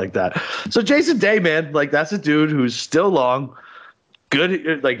something like that. So Jason Day, man, like that's a dude who's still long,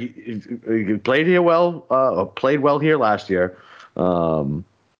 good. Like he played here well, played well here last year.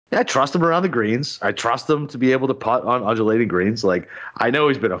 I trust him around the greens. I trust him to be able to putt on undulating greens. Like, I know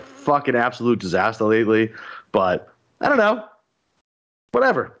he's been a fucking absolute disaster lately, but I don't know.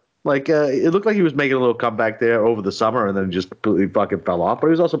 Whatever. Like, it looked like he was making a little comeback there over the summer and then just completely fucking fell off. But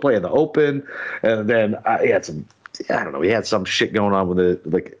he was also playing the Open, and then he had some, I don't know, he had some shit going on with it,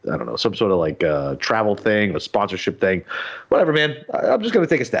 like, I don't know, some sort of like travel thing, a sponsorship thing. Whatever, man. I'm just going to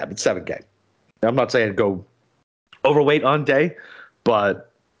take a stab. It's 7K. I'm not saying go overweight on Day, but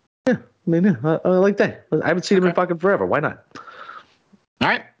yeah, I mean, I like that. I haven't seen him in fucking forever. Why not? All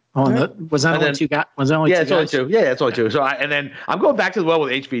right. Was that only 2 guys? Yeah, it's only 2. Yeah, it's only 2. So and then I'm going back to the well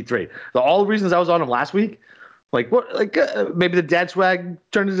with HV3. All the reasons I was on him last week, like what, like maybe the dad swag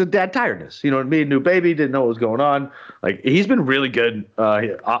turned into dad tiredness. You know what I mean? New baby, didn't know what was going on. Like he's been really good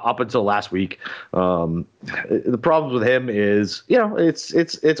up until last week. The problem with him is, you know,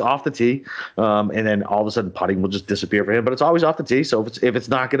 it's off the tee, and then all of a sudden putting will just disappear for him. But it's always off the tee. So if it's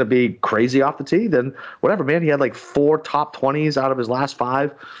not going to be crazy off the tee, then whatever, man. He had like 4 top 20s out of his last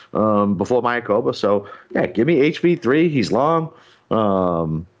 5 before Mayakoba. So yeah, give me HV3. He's long,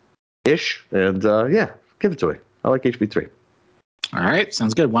 ish, and yeah. Give it to me. I like HB3. All right.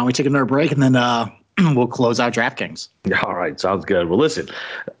 Sounds good. Why don't we take another break and then we'll close out DraftKings. All right, sounds good. Well, listen,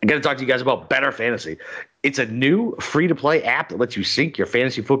 I got to talk to you guys about Better Fantasy. It's a new free-to-play app that lets you sync your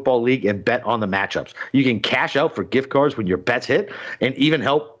fantasy football league and bet on the matchups. You can cash out for gift cards when your bets hit and even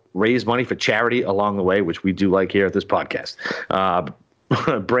help raise money for charity along the way, which we do like here at this podcast.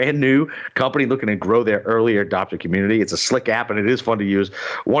 Brand new company looking to grow their early adopter community. It's a slick app and it is fun to use.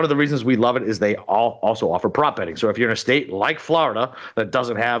 One of the reasons we love it is they also offer prop betting. So if you're in a state like Florida that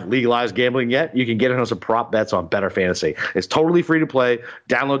doesn't have legalized gambling yet, you can get in on some prop bets on Better Fantasy. It's totally free to play.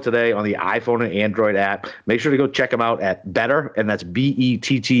 Download today on the iPhone and Android app. Make sure to go check them out at Better, and that's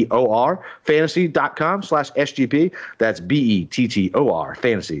BETTOR fantasy.com/SGP. That's BETTOR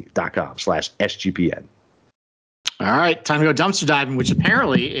fantasy.com/SGPN. All right, time to go dumpster diving, which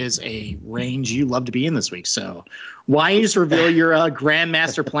apparently is a range you love to be in this week. So why don't you just reveal your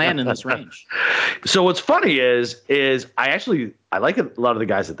grandmaster plan in this range? So what's funny is I like a lot of the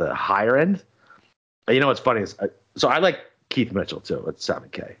guys at the higher end. You know what's funny is so I like Keith Mitchell too at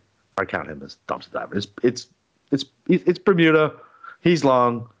 7K. I count him as dumpster diving. It's Bermuda. He's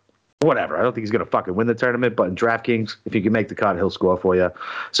long. Whatever. I don't think he's gonna fucking win the tournament, but in DraftKings, if you can make the cut, he'll score for you.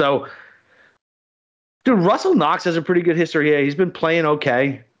 So. Dude, Russell Knox has a pretty good history here. He's been playing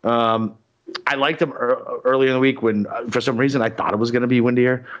okay. I liked him earlier in the week when, for some reason, I thought it was going to be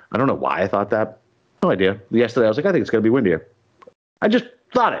windier. I don't know why I thought that. No idea. Yesterday, I was like, I think it's going to be windier. I just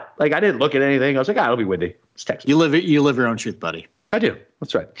thought it. Like, I didn't look at anything. I was like, it'll be windy. It's Texas. You live your own truth, buddy. I do.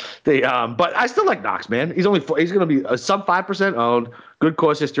 That's right. But I still like Knox, man. He's going to be a sub 5% owned. Good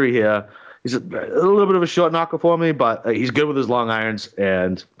course history here. He's a little bit of a short knocker for me, but he's good with his long irons,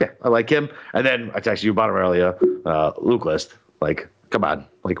 and yeah, I like him. And then I texted you about him earlier, Luke List. Like, come on,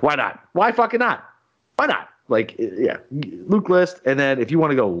 like, why not? Why fucking not? Why not? Like, yeah, Luke List. And then if you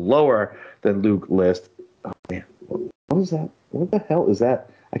want to go lower than Luke List, oh man, what is that? What the hell is that?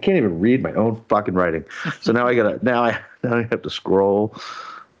 I can't even read my own fucking writing. So now I have to scroll.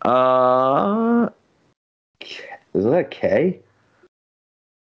 Is that K?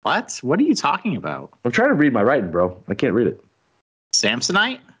 What? What are you talking about? I'm trying to read my writing, bro. I can't read it.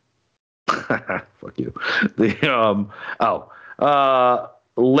 Samsonite? Fuck you.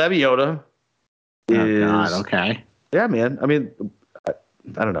 Leviota is. Oh God. Okay. Yeah, man. I mean, I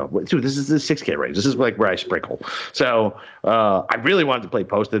don't know. Dude, this is the 6K range. This is like where I sprinkle. So I really wanted to play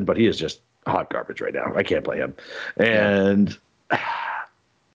Poston, but he is just hot garbage right now. I can't play him. And.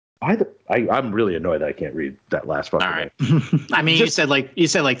 I'm really annoyed that I can't read that last fucking. All right. I mean, you said like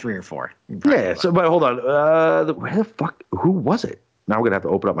 3 or 4. Yeah. So, but hold on. Where the fuck? Who was it? Now we're gonna have to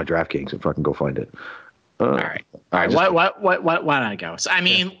open up my DraftKings and fucking go find it. All right. Why don't I go? So, I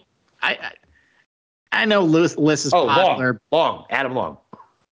mean, yeah. I know List is popular. Long. Adam Long.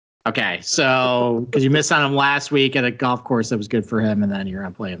 Okay, so because you missed on him last week at a golf course that was good for him, and then you're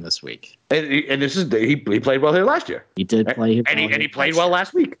not playing this week. And this is he played well here last year. He did play, and he played well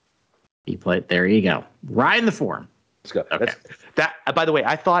last week. He played. There you go. Riding the form. Let's go. Okay. That. By the way,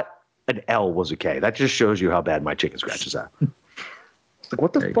 I thought an L was a K. That just shows you how bad my chicken scratches are. It's like,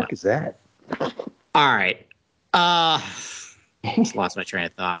 what the fuck is that? All right. Just lost my train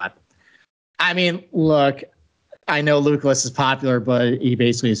of thought. I mean, look, I know Luke List is popular, but he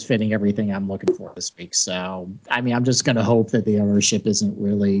basically is fitting everything I'm looking for this week. So, I mean, I'm just going to hope that the ownership isn't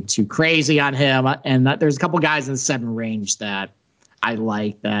really too crazy on him. And there's a couple guys in the 7 range that I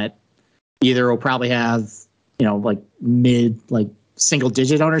like that either will probably have, like single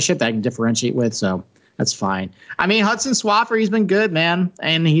digit ownership that I can differentiate with. So that's fine. I mean, Hudson Swaffer, he's been good, man.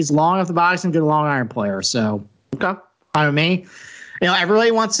 And he's long off the box and good long iron player. So, okay. I mean,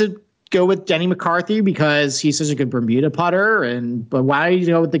 everybody wants to go with Denny McCarthy because he's such a good Bermuda putter. But why do you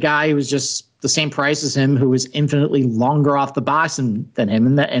go with the guy who was just the same price as him, who was infinitely longer off the box than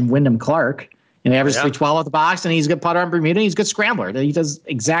him and Wyndham Clark? He averages 312 off the box, and he's a good putter on Bermuda. He's a good scrambler. He does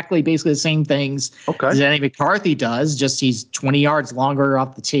basically the same things as Denny McCarthy does, just he's 20 yards longer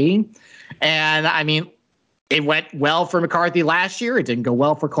off the tee. And, I mean, it went well for McCarthy last year. It didn't go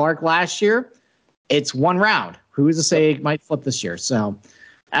well for Clark last year. It's one round. Who is to say it might flip this year? So,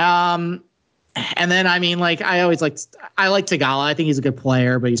 and then, I mean, I like Tagala. I think he's a good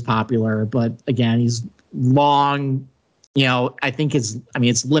player, but he's popular. But, again, he's long. I think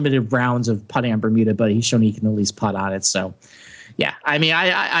it's limited rounds of putting on Bermuda, but he's shown he can at least putt on it. So, yeah, I mean,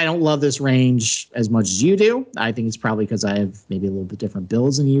 I don't love this range as much as you do. I think it's probably because I have maybe a little bit different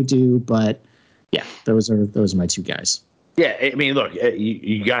builds than you do. But, yeah, those are my 2 guys. Yeah, I mean, look,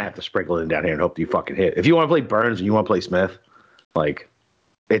 you got to have to sprinkle it down here and hope you fucking hit. If you want to play Burns and you want to play Smith,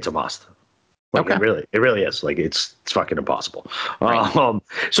 it's a must. Okay. It really is. It's fucking impossible. Right.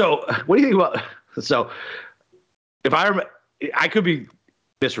 So what do you think about? So if I remember, I could be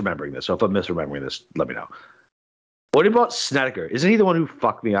misremembering this. So if I'm misremembering this, let me know. What about Snedeker? Isn't he the one who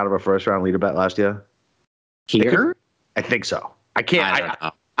fucked me out of a first round leader bet last year? Here? I think so. I can't. I don't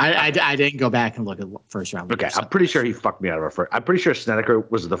know. I didn't go back and look at first round. Okay, I'm pretty sure he fucked me out of a first. I'm pretty sure Snedeker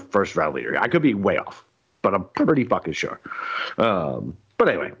was the first round leader. I could be way off, but I'm pretty fucking sure. But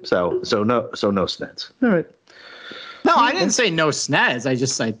anyway, so no Sneds. All right. No, I didn't say no Sneds. I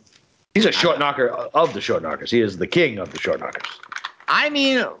just said he's a short knocker of the short knockers. He is the king of the short knockers. I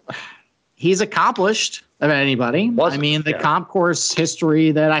mean, he's accomplished of anybody. The comp course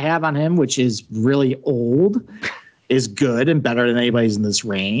history that I have on him, which is really old, is good and better than anybody's in this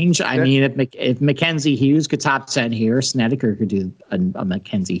range. I mean, if Mackenzie Hughes could top 10 here, Snedeker could do a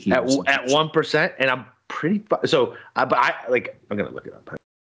Mackenzie Hughes at 1%, and I'm pretty so. But I'm gonna look it up.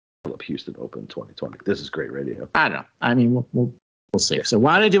 Pull up Houston Open 2020. This is great radio. I don't know. I mean, we'll see. Yeah. So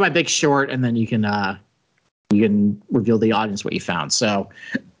why don't I do my big short, and then you can reveal the audience what you found. So,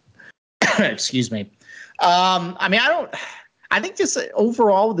 excuse me. I think just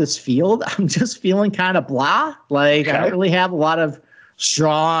overall with this field, I'm just feeling kind of blah. Like, okay. I don't really have a lot of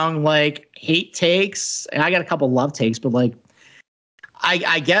strong, hate takes. And I got a couple love takes, but,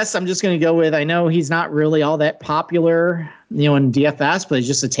 I guess I'm just going to go with, I know he's not really all that popular, in DFS, but it's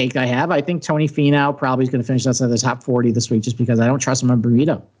just a take I have. I think Tony Finau probably is going to finish outside the top 40 this week just because I don't trust him on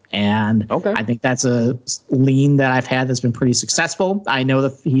Bermuda. And I think that's a lean that I've had that's been pretty successful. I know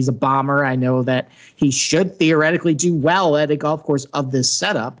that he's a bomber. I know that he should theoretically do well at a golf course of this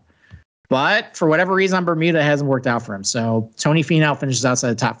setup. But for whatever reason on Bermuda, it hasn't worked out for him. So Tony Finau finishes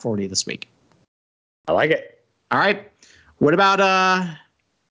outside the top 40 this week. I like it. All right. What about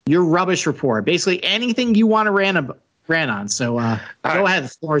your rubbish report? Basically anything you want to rant on. So go ahead.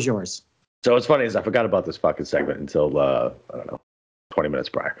 The floor is yours. So what's funny is I forgot about this fucking segment until, I don't know, 20 minutes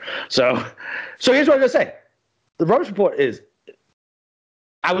prior. So here's what I'm going to say. The rubbish report is,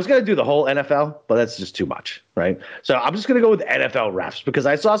 I was going to do the whole NFL, but that's just too much, right? So I'm just going to go with NFL refs because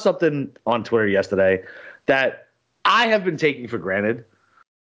I saw something on Twitter yesterday that I have been taking for granted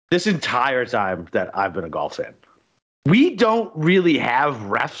this entire time that I've been a golf fan. We don't really have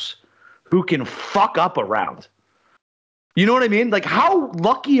refs who can fuck up a round. You know what I mean? How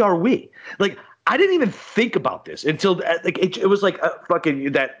lucky are we? I didn't even think about this until it was like a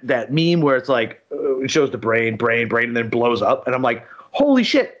fucking that meme where it's it shows the brain, and then blows up. And I'm like, holy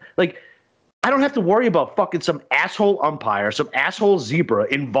shit. I don't have to worry about fucking some asshole umpire, some asshole zebra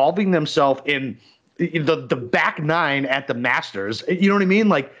involving themselves in the back nine at the Masters. You know what I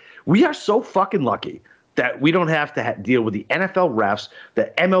mean? We are so fucking lucky that we don't have to deal with the NFL refs,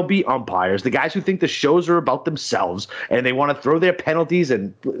 the MLB umpires, the guys who think the shows are about themselves and they want to throw their penalties.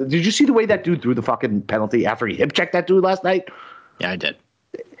 And did you see the way that dude threw the fucking penalty after he hip checked that dude last night? Yeah, I did.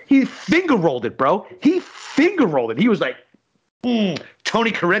 He finger rolled it, bro. He finger rolled it. He was like,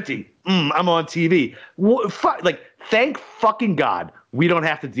 Tony Correnti, I'm on TV. Thank fucking God we don't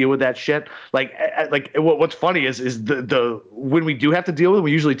have to deal with that shit. What's funny is the when we do have to deal with it,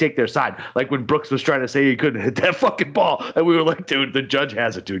 we usually take their side. When Brooks was trying to say he couldn't hit that fucking ball, and we were like, dude, the judge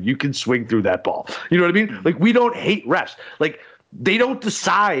has it, dude. You can swing through that ball. You know what I mean? We don't hate refs. They don't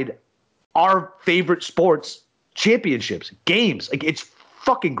decide our favorite sports championships, games. It's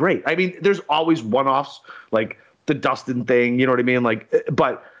fucking great. I mean, there's always one-offs, the Dustin thing, you know what I mean?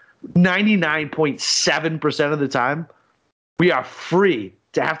 But 99.7% of the time, we are free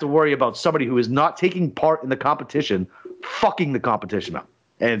to have to worry about somebody who is not taking part in the competition fucking the competition up.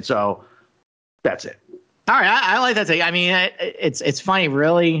 And so that's it. All right. I like that take. I mean, it's funny,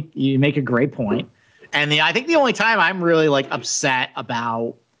 really. You make a great point. And I think the only time I'm really upset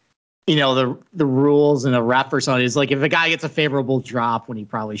about, the rules and a ref or something is if a guy gets a favorable drop when he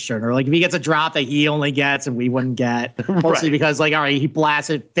probably shouldn't, or if he gets a drop that he only gets and we wouldn't get, mostly right. Because all right, he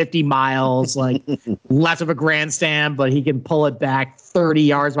blasted 50 miles left of a grandstand, but he can pull it back 30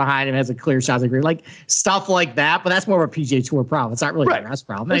 yards behind him, has a clear shot to green, stuff like that. But that's more of a PGA Tour problem. It's not really the ref's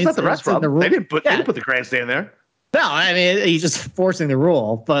problem. It's not the ref's problem. They didn't put the grandstand there. No, I mean, he's just forcing the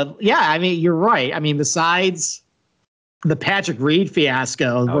rule. But yeah, I mean, you're right. I mean, besides the Patrick Reed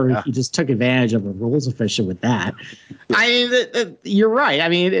fiasco where he just took advantage of a rules official with that. I mean, you're right. I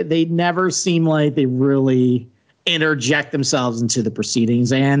mean, they never seem like they really interject themselves into the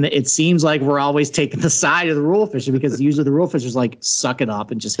proceedings. And it seems like we're always taking the side of the rule official because usually the rule official's suck it up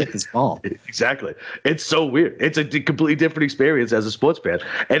and just hit this ball. Exactly. It's so weird. It's a completely different experience as a sports fan.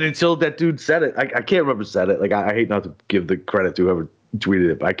 And until that dude said it, I can't remember who said it. I hate not to give the credit to whoever tweeted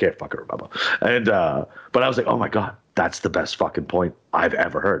it, but I can't fucking remember. And but I was like, oh my God, that's the best fucking point I've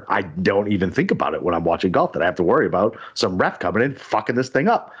ever heard. I don't even think about it when I'm watching golf that I have to worry about some ref coming in fucking this thing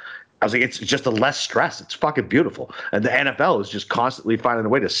up. I was like, it's just a less stress. It's fucking beautiful. And the NFL is just constantly finding a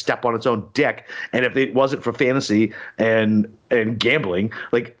way to step on its own dick. And if it wasn't for fantasy and gambling,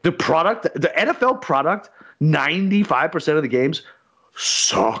 like the NFL product, 95% of the games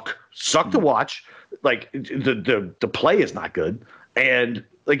suck to watch. Like the play is not good. And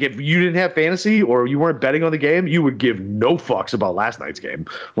like if you didn't have fantasy or you weren't betting on the game, you would give no fucks about last night's game.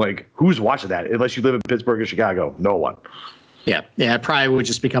 Like who's watching that? Unless you live in Pittsburgh or Chicago, no one. Yeah, it probably would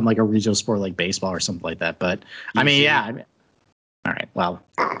just become like a regional sport like baseball or something like that. But I mean, all right. Well,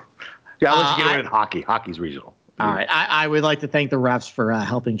 yeah, I'll let you get it in hockey. Hockey's regional. All right. I would like to thank the refs for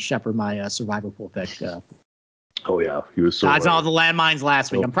helping shepherd my survivor pool pick. Oh yeah, he was so. That's all the landmines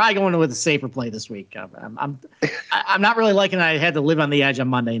last week. I'm probably going with a safer play this week. I'm not really liking that I had to live on the edge on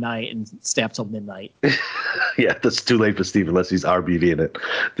Monday night and stay up till midnight. Yeah, that's too late for Steve unless he's RBV in it.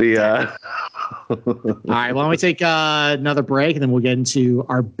 All right, well, why don't we take another break and then we'll get into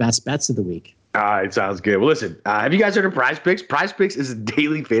our best bets of the week. All right, sounds good. Well, listen, have you guys heard of Prize Picks? Prize Picks is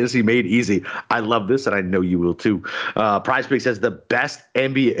daily fantasy made easy. I love this, and I know you will too. Prize Picks has the best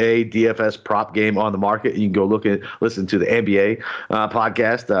NBA DFS prop game on the market. You can go listen to the NBA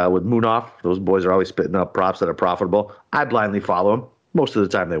podcast with Moonoff. Those boys are always spitting up props that are profitable. I blindly follow them. Most of the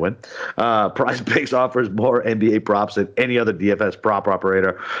time they win. Prize Picks offers more NBA props than any other DFS prop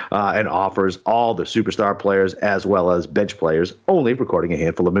operator and offers all the superstar players as well as bench players, only recording a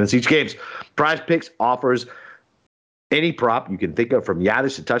handful of minutes each game. Prize Picks offers any prop you can think of, from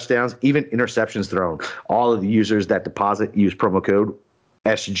yardage to touchdowns, even interceptions thrown. All of the users that deposit use promo code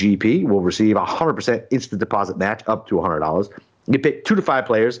SGP will receive 100% instant deposit match up to $100. You pick 2 to 5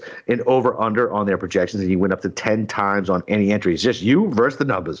 players and over/under on their projections, and you win up to 10 times on any entry. It's just you versus the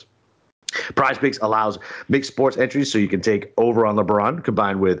numbers. Prize Picks allows mixed sports entries, so you can take over on LeBron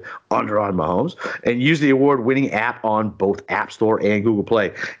combined with under on Mahomes, and use the award-winning app on both App Store and Google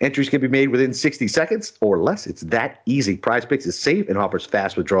Play. Entries can be made within 60 seconds or less. It's that easy. Prize Picks is safe and offers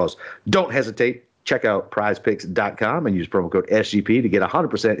fast withdrawals. Don't hesitate. Check out prizepicks.com and use promo code SGP to get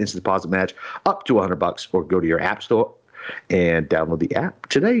 100% instant deposit match up to $100, or go to your App Store and download the app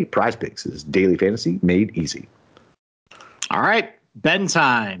today. Prize Picks is daily fantasy made easy. All right,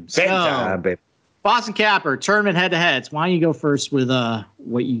 bedtime. Bedtime, baby. Boston Capper, tournament head-to-heads. Why don't you go first with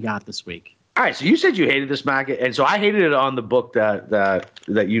what you got this week? All right, so you said you hated this market, and so I hated it on the book that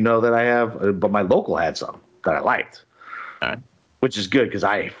you know that I have, but my local had some that I liked, which is good because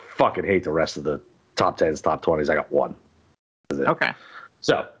I fucking hate the rest of the top 10s, top 20s. I got one. Okay.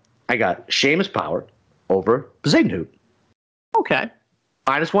 So I got Seamus Power over Zaydenhood. Okay.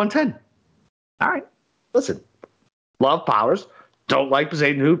 Minus 110. All right. Listen, love Powers. Don't like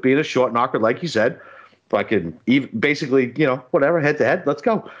Zaydenhood being a short knocker, like you said. Fucking even, basically, whatever, head to head. Let's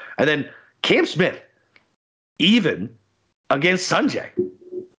go. And then Cam Smith, even against Sanjay.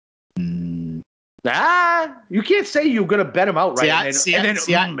 You can't say you're going to bet him outright and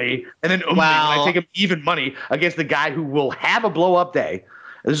then when I take him even money against the guy who will have a blow-up day.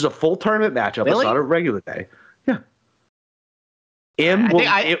 This is a full tournament matchup. Really? It's not a regular day. Yeah.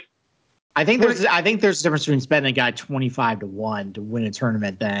 I think there's a difference between spending a guy 25-1 to win a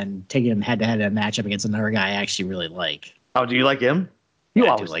tournament than taking him head-to-head in a matchup against another guy I actually really like. Oh, do you like him? You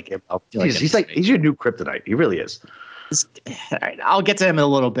always like him. He's your new kryptonite. He really is. All right, I'll get to him in a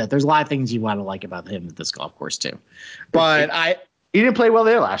little bit. There's a lot of things you want to like about him at this golf course too. But he didn't play well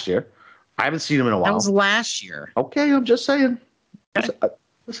there last year. I haven't seen him in a while. That was last year. Okay, I'm just saying. Okay.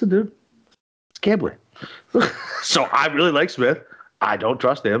 Listen, dude, it's gambling. So I really like Smith. I don't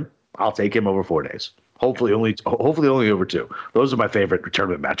trust him. I'll take him over 4 days. Hopefully only over 2. Those are my favorite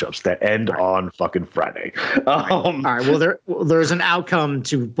tournament matchups that end on fucking Friday. All right. Well, there's an outcome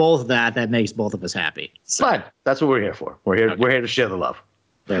to both that makes both of us happy. So. Fine. That's what we're here for. We're here to share the love.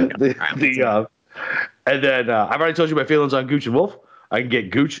 There we go. And then I've already told you my feelings on Gooch and Wolf. I can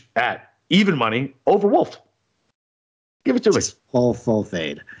get Gooch at even money over Wolf. Give it to me. Full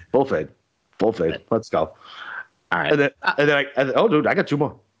fade. Full fade. Let's go. All right. And then oh, dude, I got 2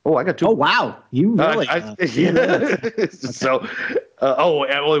 more. Oh, I got 2. Oh, wow. You really? Okay. So,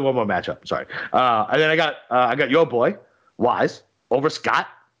 only one more matchup. Sorry. And then I got your boy Wise over Scott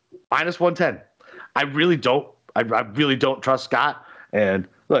minus 110. I really don't trust Scott. And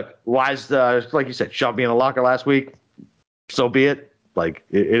look, Wise, like you said, shoved me in a locker last week. So be it. Like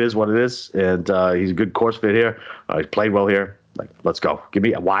it is what it is, and he's a good course fit here. He played well here. Like, let's go. Give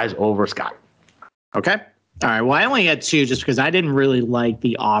me a Wise over Scott. Okay. All right. Well, I only had 2 just because I didn't really like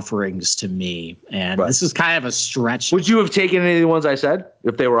the offerings to me. And This is kind of a stretch. Would you have taken any of the ones I said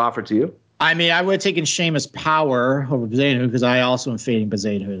if they were offered to you? I mean, I would have taken Seamus Power over Zaydenhood because I also am fading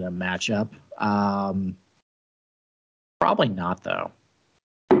Zaydenhood in a matchup. Probably not, though.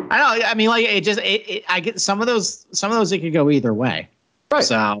 I know. I mean, like I get some of those it could go either way. Right.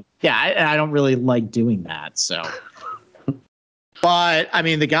 So yeah, I don't really like doing that. So, but I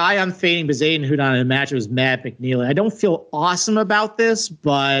mean, the guy I'm fading Bazane who on in the match was Matt McNeely. I don't feel awesome about this,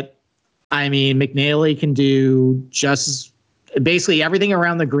 but I mean, McNeely can do just basically everything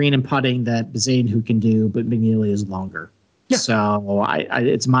around the green and putting that Bazane who can do, but McNeely is longer. Yeah. So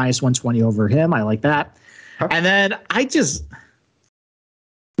it's minus 120 over him. I like that. Huh. And then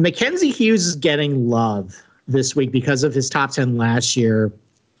Mackenzie Hughes is getting love this week because of his top 10 last year.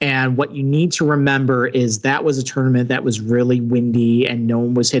 And what you need to remember is that was a tournament that was really windy and no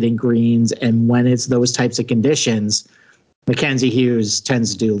one was hitting greens. And when it's those types of conditions, Mackenzie Hughes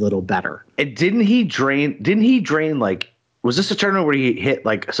tends to do a little better. And didn't he drain like, was this a tournament where he hit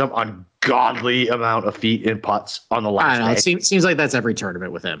like some ungodly amount of feet in putts on the last day? It seems like that's every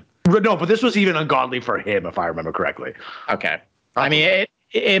tournament with him. No, but this was even ungodly for him, if I remember correctly. Okay. I mean,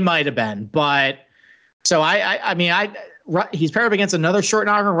 it might have been, but so he's paired up against another short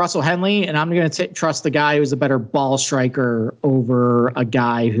knocker, Russell Henley, and I'm going to trust the guy who's a better ball striker over a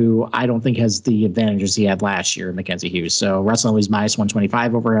guy who I don't think has the advantages he had last year, Mackenzie Hughes. So Russell Henley's minus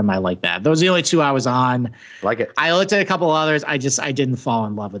 125 over him. I like that. Those are the only two I was on. Like it. I looked at a couple others. I didn't fall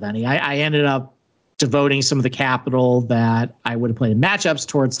in love with any. I ended up devoting some of the capital that I would have played in matchups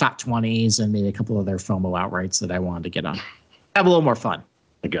towards top 20s and maybe a couple of their FOMO outrights that I wanted to get on. Have a little more fun.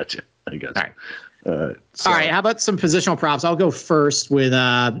 I got you. All right. All right. How about some positional props? I'll go first with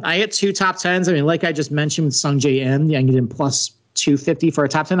I get two top 10s. I mean, like I just mentioned with Sung Jae Im, I can get him plus 250 for a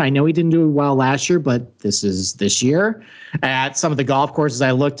top 10. I know he didn't do well last year, but this is this year. At some of the golf courses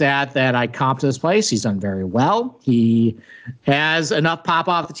I looked at that I comped to this place, he's done very well. He has enough pop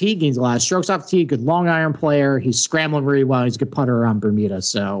off the tee, gains a lot of strokes off the tee, good long iron player. He's scrambling really well. He's a good putter around Bermuda.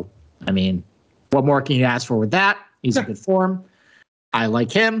 So, I mean, what more can you ask for with that? He's in good form. I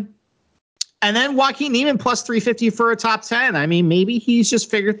like him. And then Joaquin Niemann plus 350 for a top 10. I mean, maybe he's just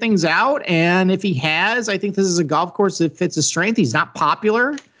figured things out. And if he has, I think this is a golf course that fits his strength. He's not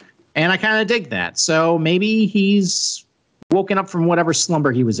popular. And I kind of dig that. So maybe he's woken up from whatever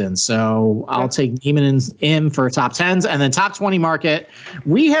slumber he was in. So I'll take Niemann and him for top 10s. And then top 20 market.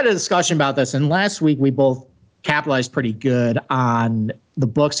 We had a discussion about this. And last week we both capitalized pretty good on the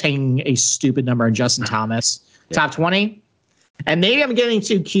books hanging a stupid number on Justin Thomas. Yeah. Top 20. And maybe I'm getting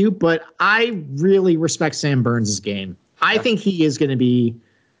too cute, but I really respect Sam Burns' game. I think he is going to be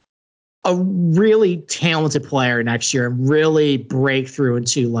a really talented player next year and really break through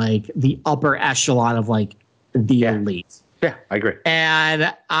into like the upper echelon of like the elite. Yeah, I agree.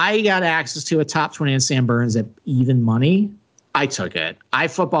 And I got access to a top 20 on Sam Burns at even money. I took it. I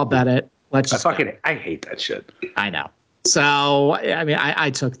football bet it. I hate that shit. I know. So I mean,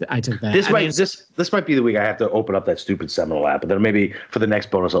 I took that. This might be the week I have to open up that stupid Seminole app, but then maybe for the next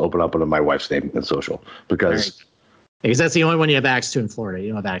bonus I'll open up under my wife's name and social because that's the only one you have access to in Florida. You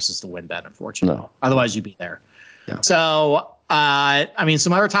don't have access to WinBet, unfortunately. No. Otherwise, you'd be there. Yeah. So I mean,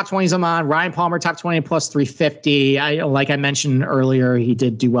 some other top 20s I'm on. Ryan Palmer top 20 plus 350. Like I mentioned earlier, he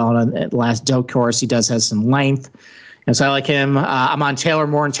did do well on the last Doak course. He does have some length. And so I like him. I'm on Taylor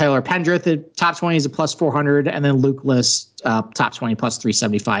Moore and Taylor Pendrith. The top 20 is a plus 400. And then Luke List, top 20 plus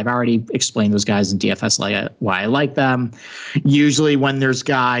 375. I already explained those guys in DFS why I like them. Usually when there's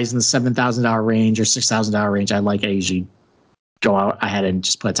guys in the $7,000 range or $6,000 range, I usually go out ahead and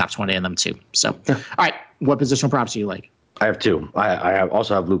just put a top 20 in them too. So, all right. What positional props do you like? I have two. I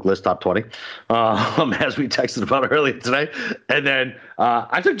also have Luke List top 20, as we texted about earlier today. And then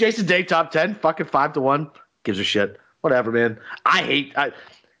I took Jason Day top 10, fucking 5-1. Gives a shit. Whatever, man. I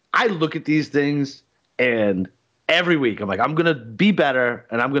look at these things and every week I'm like, I'm going to be better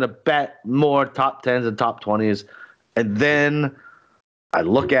and I'm going to bet more top 10s and top 20s. And then I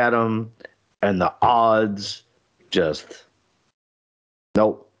look at them and the odds just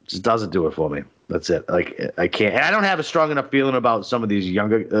doesn't do it for me. That's it. Like I can't, and I don't have a strong enough feeling about some of these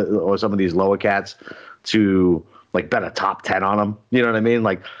younger or some of these lower cats to like bet a top 10 on them. You know what I mean?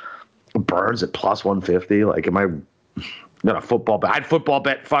 Like Burns at plus 150. Like, am I gonna football bet? I'd football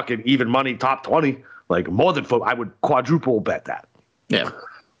bet fucking even money top 20. Like more than football, I would quadruple bet that. Yeah.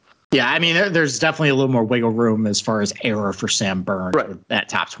 Yeah, I mean, there's definitely a little more wiggle room as far as error for Sam Burns with that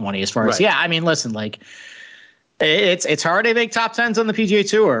top 20. As far as I mean, listen, like it's hard to make top 10s on the PGA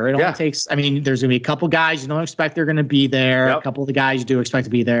Tour. It only takes. I mean, there's gonna be a couple guys you don't expect they're gonna be there. A couple of the guys you do expect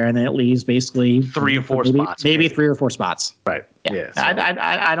to be there, and then it leaves basically 3 or 4 spots. Maybe 3 or 4 spots. Right. Yeah. So.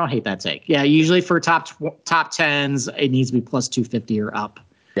 I don't hate that take. Yeah. Usually for top 10s, it needs to be plus 250 or up.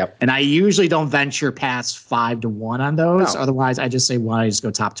 Yep. And I usually don't venture past 5-1 on those. No. Otherwise, I just say, why just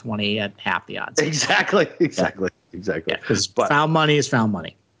go top 20 at half the odds? Exactly. Yeah, because found money is found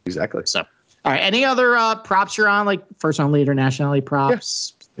money. Exactly. So, all right. Any other props you're on, like first round leader, nationality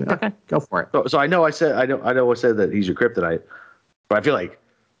props? Yeah. Okay, go for it. So I know I said that he's your kryptonite, but I feel like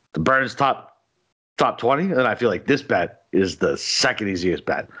the Burns top 20, and I feel like this bet is the second easiest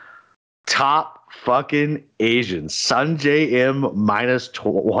bet. Top fucking Asian, Sanjay M minus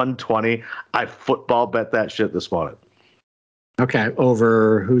 120. I football bet that shit this morning. Okay,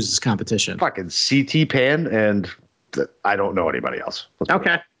 over who's this competition? Fucking CT Pan, and I don't know anybody else.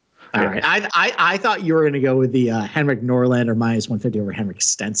 Okay. All right. I thought you were going to go with the Henrik Norlander minus 150 over Henrik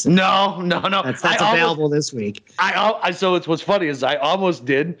Stenson. No. That's available this week. So what's funny is I almost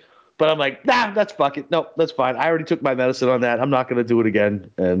did, but I'm like, nah, that's fuck it. No, that's fine. I already took my medicine on that. I'm not going to do it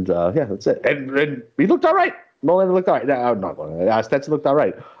again. And yeah, that's it. And he looked all right. Norlander looked all right. No, I'm not going to. Stenson looked all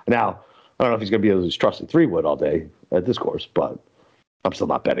right. Now, I don't know if he's going to be able to use trusted 3-wood all day at this course, but I'm still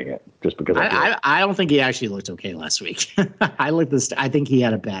not betting it just because I don't think he actually looked okay last week. I think he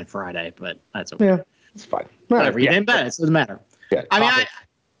had a bad Friday, but that's okay. Yeah, it's fine. Whatever. You didn't bet it. So it doesn't matter. Yeah.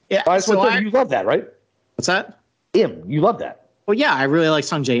 You love that, right? What's that? You love that. Well, yeah, I really like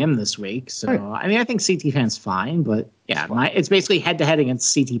Sung J M this week. So, right. I mean, I think CT Pan's fine, but yeah, it's basically head-to-head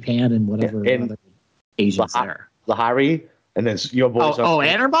against CT Pan and whatever other Asians there. Lahari, and then your boy.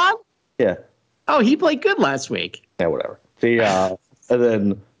 Anerbon? Yeah. Oh, he played good last week. Yeah, whatever.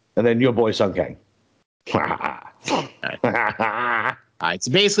 And then your boy Sung Kang. All right.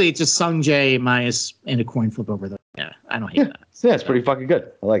 So basically, it's just Sung J minus and a coin flip over the. Yeah, I don't hate that. Yeah, it's pretty fucking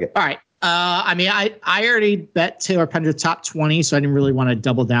good. I like it. All right. I mean, I already bet Taylor Pendrith top 20, so I didn't really want to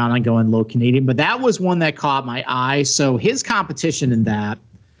double down on going low Canadian, but that was one that caught my eye. So his competition in that.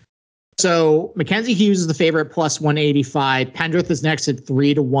 So Mackenzie Hughes is the favorite plus 185. Pendrith is next at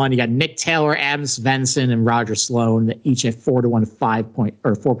 3-1. You got Nick Taylor, Adam Svensson, and Roger Sloan each at 4-1,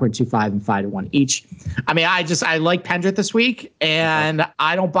 4.25 and 5-1 each. I mean, I like Pendrith this week, and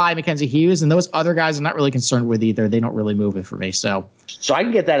I don't buy Mackenzie Hughes, and those other guys I'm not really concerned with either. They don't really move it for me. So I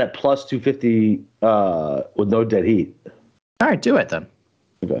can get that at plus 250 with no dead heat. All right, do it then.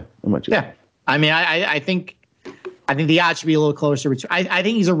 Okay, how much? Yeah, I mean, I think the odds should be a little closer. I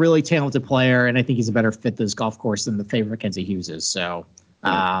think he's a really talented player, and I think he's a better fit to this golf course than the favorite Mackenzie Hughes is. So,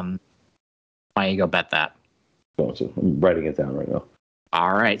 why don't you go bet that? I'm writing it down right now.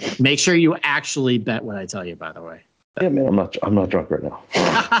 All right. Make sure you actually bet what I tell you, by the way. Yeah, man, I'm not drunk right now.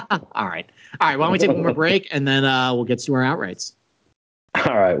 All right. Why don't we take one more break, and then we'll get to our outrights.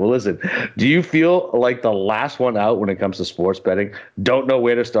 All right. Well, listen, do you feel like the last one out when it comes to sports betting? Don't know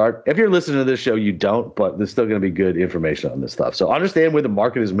where to start? If you're listening to this show, you don't, but there's still going to be good information on this stuff. So understand where the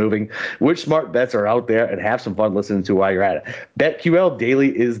market is moving, which smart bets are out there, and have some fun listening to while you're at it. BetQL Daily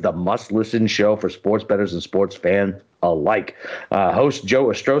is the must-listen show for sports bettors and sports fans alike. Host Joe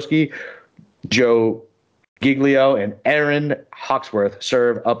Ostrowski, Joe Giglio, and Aaron Hawksworth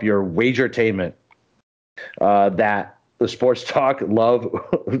serve up your wagertainment that the sports talk you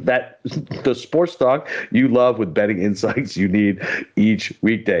love with betting insights you need each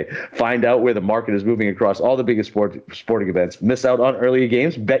weekday. Find out where the market is moving across all the biggest sporting events. Miss out on earlier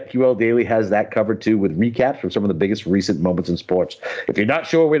games? BetQL Daily has that covered too, with recaps from some of the biggest recent moments in sports. If you're not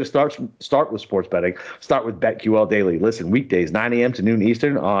sure where to start with sports betting, start with BetQL Daily. Listen weekdays 9 a.m. to noon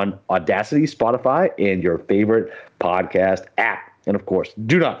Eastern on Audacity, Spotify, and your favorite podcast app. And, of course,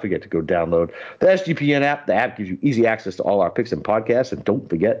 do not forget to go download the SGPN app. The app gives you easy access to all our picks and podcasts. And don't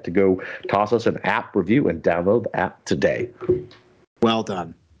forget to go toss us an app review and download the app today. Well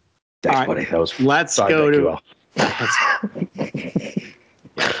done. Thanks, buddy. Let's go to all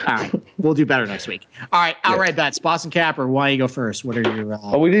right. We'll do better next week. All right. Outright bets. Boston Capper, why don't you go first? What are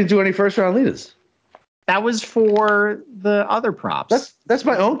your... we didn't do any first-round leaders. That was for the other props. That's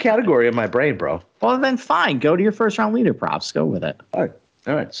my own category in my brain, bro. Well, then fine. Go to your first round leader props. Go with it. All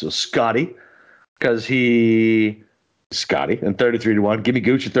right. So Scotty, because Scotty and 33-1. Gimme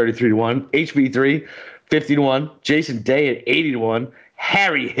Gooch at 33-1. HB3, 50-1. Jason Day at 80-1.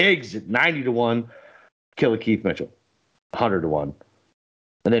 Harry Higgs at 90-1. Killer Keith Mitchell, 100-1.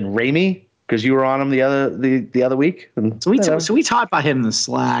 And then Ramey, because you were on him the other week. So we talked about him in the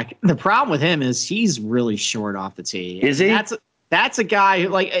Slack. The problem with him is he's really short off the tee. Is he? That's a guy who,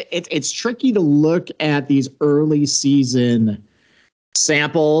 like, it's tricky to look at these early season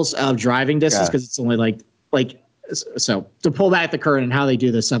samples of driving distance because it's only like so to pull back the curtain and how they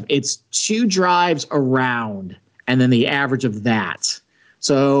do this stuff. It's 2 drives around and then the average of that.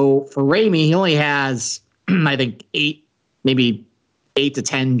 So for Ramey, he only has I think 8 to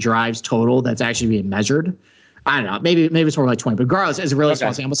 10 drives total that's actually being measured. I don't know. Maybe it's more like 20, but regardless, it's a really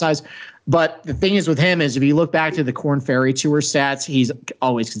small sample size. But the thing is with him is if you look back to the Korn Ferry Tour stats, he's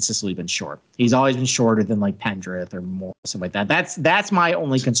always consistently been short. He's always been shorter than like Pendrith or more, something like that. That's my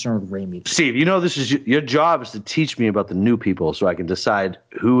only concern with Ramey. Steve, this is your job is to teach me about the new people so I can decide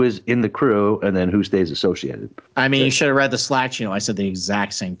who is in the crew and then who stays associated. I mean, you should have read the Slack channel. I said the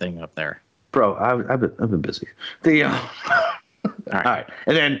exact same thing up there. Bro, I've been busy. All right.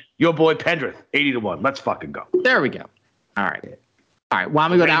 And then your boy Pendrith, 80-1. Let's fucking go. There we go. All right. Why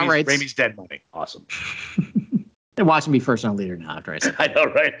don't we go to outrights? Ramey's dead money. Awesome. And watching me first on leader now after I said I know,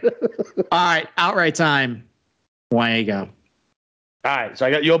 right? All right. Outright time. Why you go? All right. So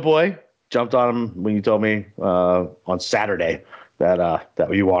I got your boy. Jumped on him when you told me on Saturday that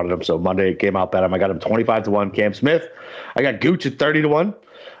you wanted him. So Monday came out bet him. I got him 25-1. Cam Smith. I got Gooch at 30-1.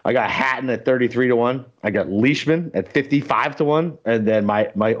 I got Hatton at 33-1. I got Leishman at 55-1. And then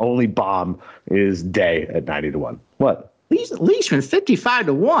my only bomb is Day at 90-1. What? Leishman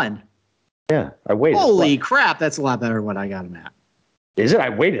 55-1. Yeah, I waited. Holy crap, that's a lot better than what I got him at. Is it? I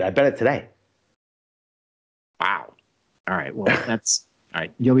waited. I bet it today. Wow. All right. Well, that's all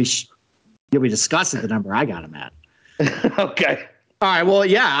right. You'll be discussing the number I got him at. Okay. All right. Well,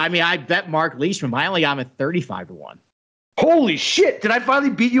 yeah. I mean, I bet Mark Leishman, but I only got him at 35-1. Holy shit. Did I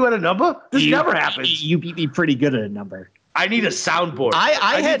finally beat you at a number? This never happens. You beat me pretty good at a number. I need a soundboard.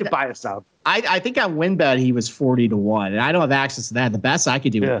 I need to buy a soundboard. I think on WinBet he was 40-1, and I don't have access to that. The best I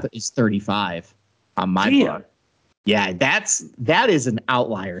could do is 35 on my book. Yeah, that is an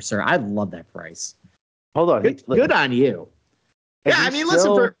outlier, sir. I love that price. Hold on. Good on you. Yeah, I mean,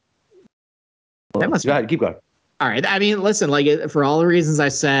 listen for that must go ahead, keep going. All right. I mean, listen, like for all the reasons I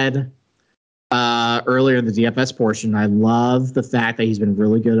said earlier in the DFS portion, I love the fact that he's been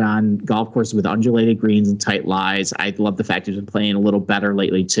really good on golf courses with undulated greens and tight lies. I love the fact he's been playing a little better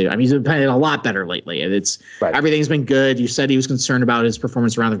lately too. I mean, he's been playing a lot better lately. Everything's been good. You said he was concerned about his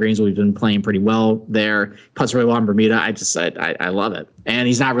performance around the greens. Well, he's been playing pretty well there. Puts really well in Bermuda. I just said I love it, and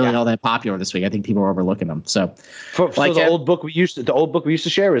he's not really all that popular this week. I think people are overlooking him. So, the old book we used to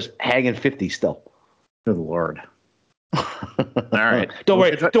share is hanging 50 still. Good Lord. All right. Don't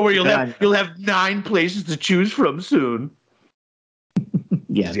worry. You'll have 9 places to choose from soon.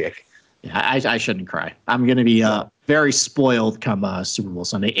 Yeah. I shouldn't cry. I'm going to be very spoiled come Super Bowl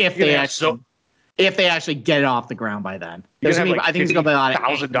Sunday if they actually get it off the ground by then. I think it's going to be a lot of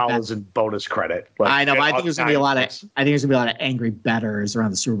 $1,000 in bonus credit. I know, but I think there's going to be a lot of angry bettors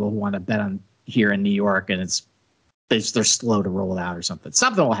around the Super Bowl who want to bet on here in New York, and they're slow to roll it out or something.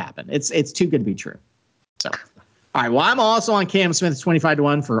 Something will happen. It's too good to be true. So. All right. Well, I'm also on Cam Smith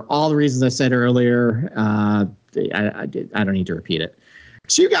 25-1 for all the reasons I said earlier. I don't need to repeat it.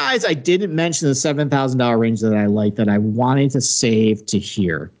 So, you guys, I didn't mention the $7,000 range that I like that I wanted to save to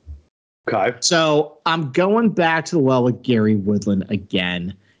here. Okay. So I'm going back to the well with Gary Woodland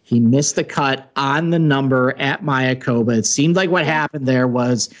again. He missed the cut on the number at Mayakoba. It seemed like what happened there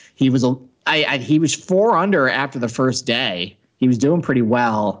was he was 4 under after the first day. He was doing pretty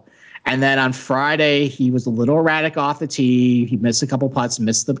well. And then on Friday, he was a little erratic off the tee. He missed a couple putts,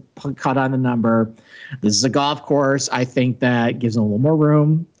 missed the cut on the number. This is a golf course. I think that gives him a little more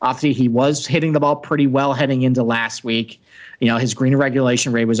room. Off the tee, he was hitting the ball pretty well heading into last week. His green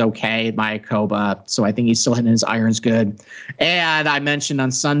regulation rate was okay at Mayakoba, so I think he's still hitting his irons good. And I mentioned on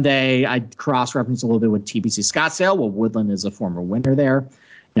Sunday, I cross-referenced a little bit with TPC Scottsdale. Well, Woodland is a former winner there.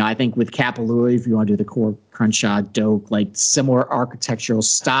 I think with Kapalua, if you want to do the core Crenshaw, Doak, like similar architectural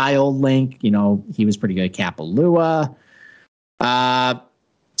style link, he was pretty good at Kapalua.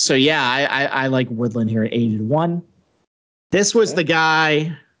 So, yeah, I like Woodland here at 80-1. This was the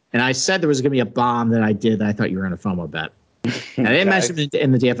guy, and I said there was going to be a bomb that I did that I thought you were going to FOMO bet. And I didn't mention it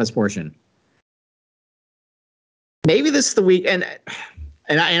in the DFS portion. Maybe this is the week, and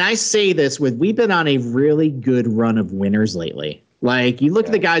I say this we've been on a really good run of winners lately. Like, you look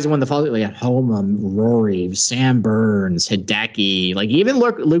at the guys who won the fall, like Holman, Rory, Sam Burns, Hideki, like even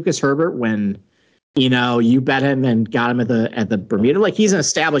Lucas Herbert when, you bet him and got him at the Bermuda. Like, he's an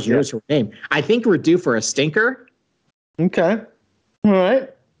established name. I think we're due for a stinker. Okay. All right.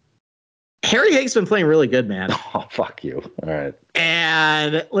 Harry Higgs been playing really good, man. Oh, fuck you. All right.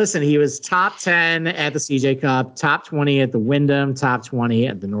 And listen, he was top 10 at the CJ Cup, top 20 at the Wyndham, top 20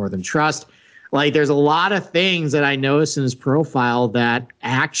 at the Northern Trust. Like, there's a lot of things that I noticed in his profile that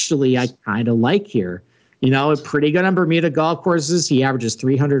actually I kind of like here. Pretty good on Bermuda golf courses. He averages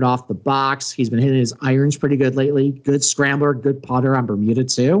 300 off the box. He's been hitting his irons pretty good lately. Good scrambler, good putter on Bermuda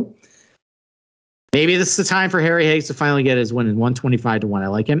too. Maybe this is the time for Harry Higgs to finally get his win in 125-1. I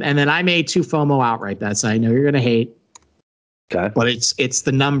like him. And then I made 2 FOMO outright bets. I know you're going to hate. Okay. But it's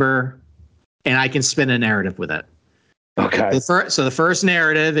the number and I can spin a narrative with it. Okay. So the first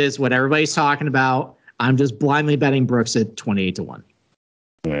narrative is what everybody's talking about. I'm just blindly betting Brooks at 28-1.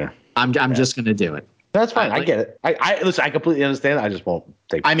 Yeah. I'm just going to do it. That's fine. I get it. I listen. I completely understand. I just won't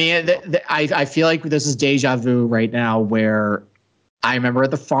take. I mean, I feel like this is deja vu right now, where I remember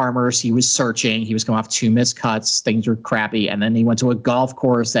at the Farmers, he was searching. He was coming off 2 missed cuts. Things were crappy, and then he went to a golf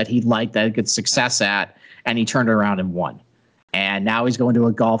course that he liked, that had good success at, and he turned it around and won. And now he's going to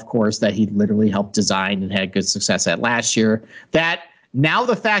a golf course that he literally helped design and had good success at last year. That now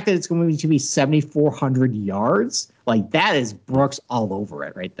the fact that it's going to be 7,400 yards, like that is Brooks all over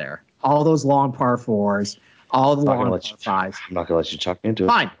it right there. All those long par 4s, all the long par 5s. I'm not gonna let you chuck into it.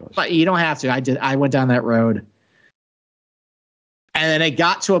 Fine, but you don't have to. I went down that road, and then it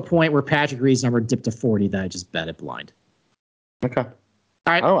got to a point where Patrick Reed's number dipped to 40 that I just bet it blind. Okay. All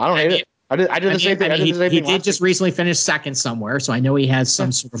right. I don't hate it. I did the same thing. He did just recently finish second somewhere, so I know he has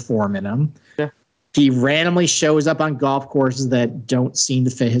some sort of form in him. Yeah. He randomly shows up on golf courses that don't seem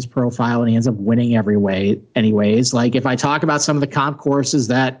to fit his profile, and he ends up winning anyways. Like, if I talk about some of the comp courses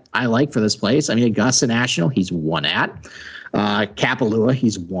that I like for this place, I mean, Augusta National, he's won at. Kapalua,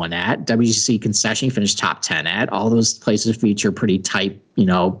 he's won at. WGC Concession, he finished top 10 at. All those places feature pretty tight,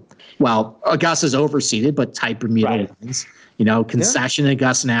 well, Augusta's overseeded, but tight Bermuda lines. Concession and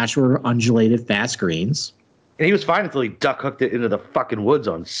Augusta National were undulated fast greens. And he was fine until he duck hooked it into the fucking woods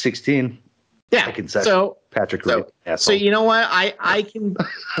on 16. Yeah. So Patrick Reed. So you know what? I can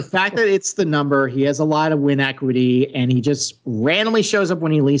the fact that it's the number, he has a lot of win equity, and he just randomly shows up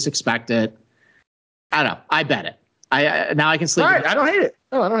when you least expect it. I don't know. I bet it. Now I can sleep. All right. I don't hate it.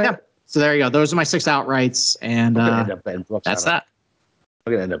 No, I don't hate it. So there you go. Those are my 6 outrights, and I'm gonna end up betting Brooks. that's that.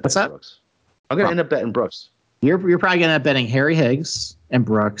 I'm gonna end up betting Brooks. I'm gonna end up betting Brooks. You're probably gonna end up betting Harry Higgs and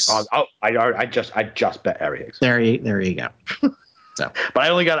Brooks. I just bet Harry Higgs. There you go. So, but I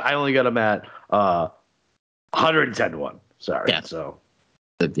only got him at 110-1. Sorry. Yeah. So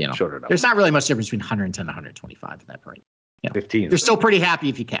shorter number. There's not really much difference between 110 and 125 at that point. 15. You're still pretty happy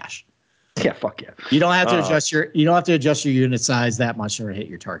if you cash. Yeah, fuck yeah. You don't have to adjust your unit size that much to hit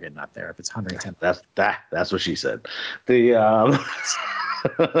your target. Not there if it's 110. That's what she said. All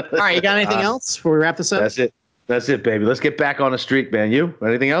right, you got anything else before we wrap this up? That's it, baby. Let's get back on the streak, man. You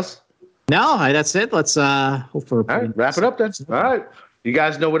anything else? No, that's it. Let's hope for. All right, wrap it up then. All right. You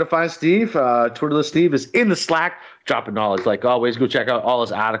guys know where to find Steve. Twitterless Steve is in the Slack, dropping knowledge like always. Go check out all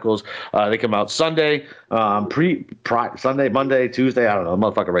his articles. They come out Sunday, Sunday, Monday, Tuesday. I don't know.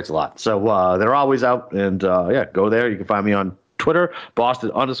 The motherfucker writes a lot. So they're always out. And go there. You can find me on Twitter,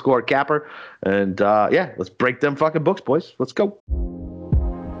 Boston_Capper. And let's break them fucking books, boys. Let's go.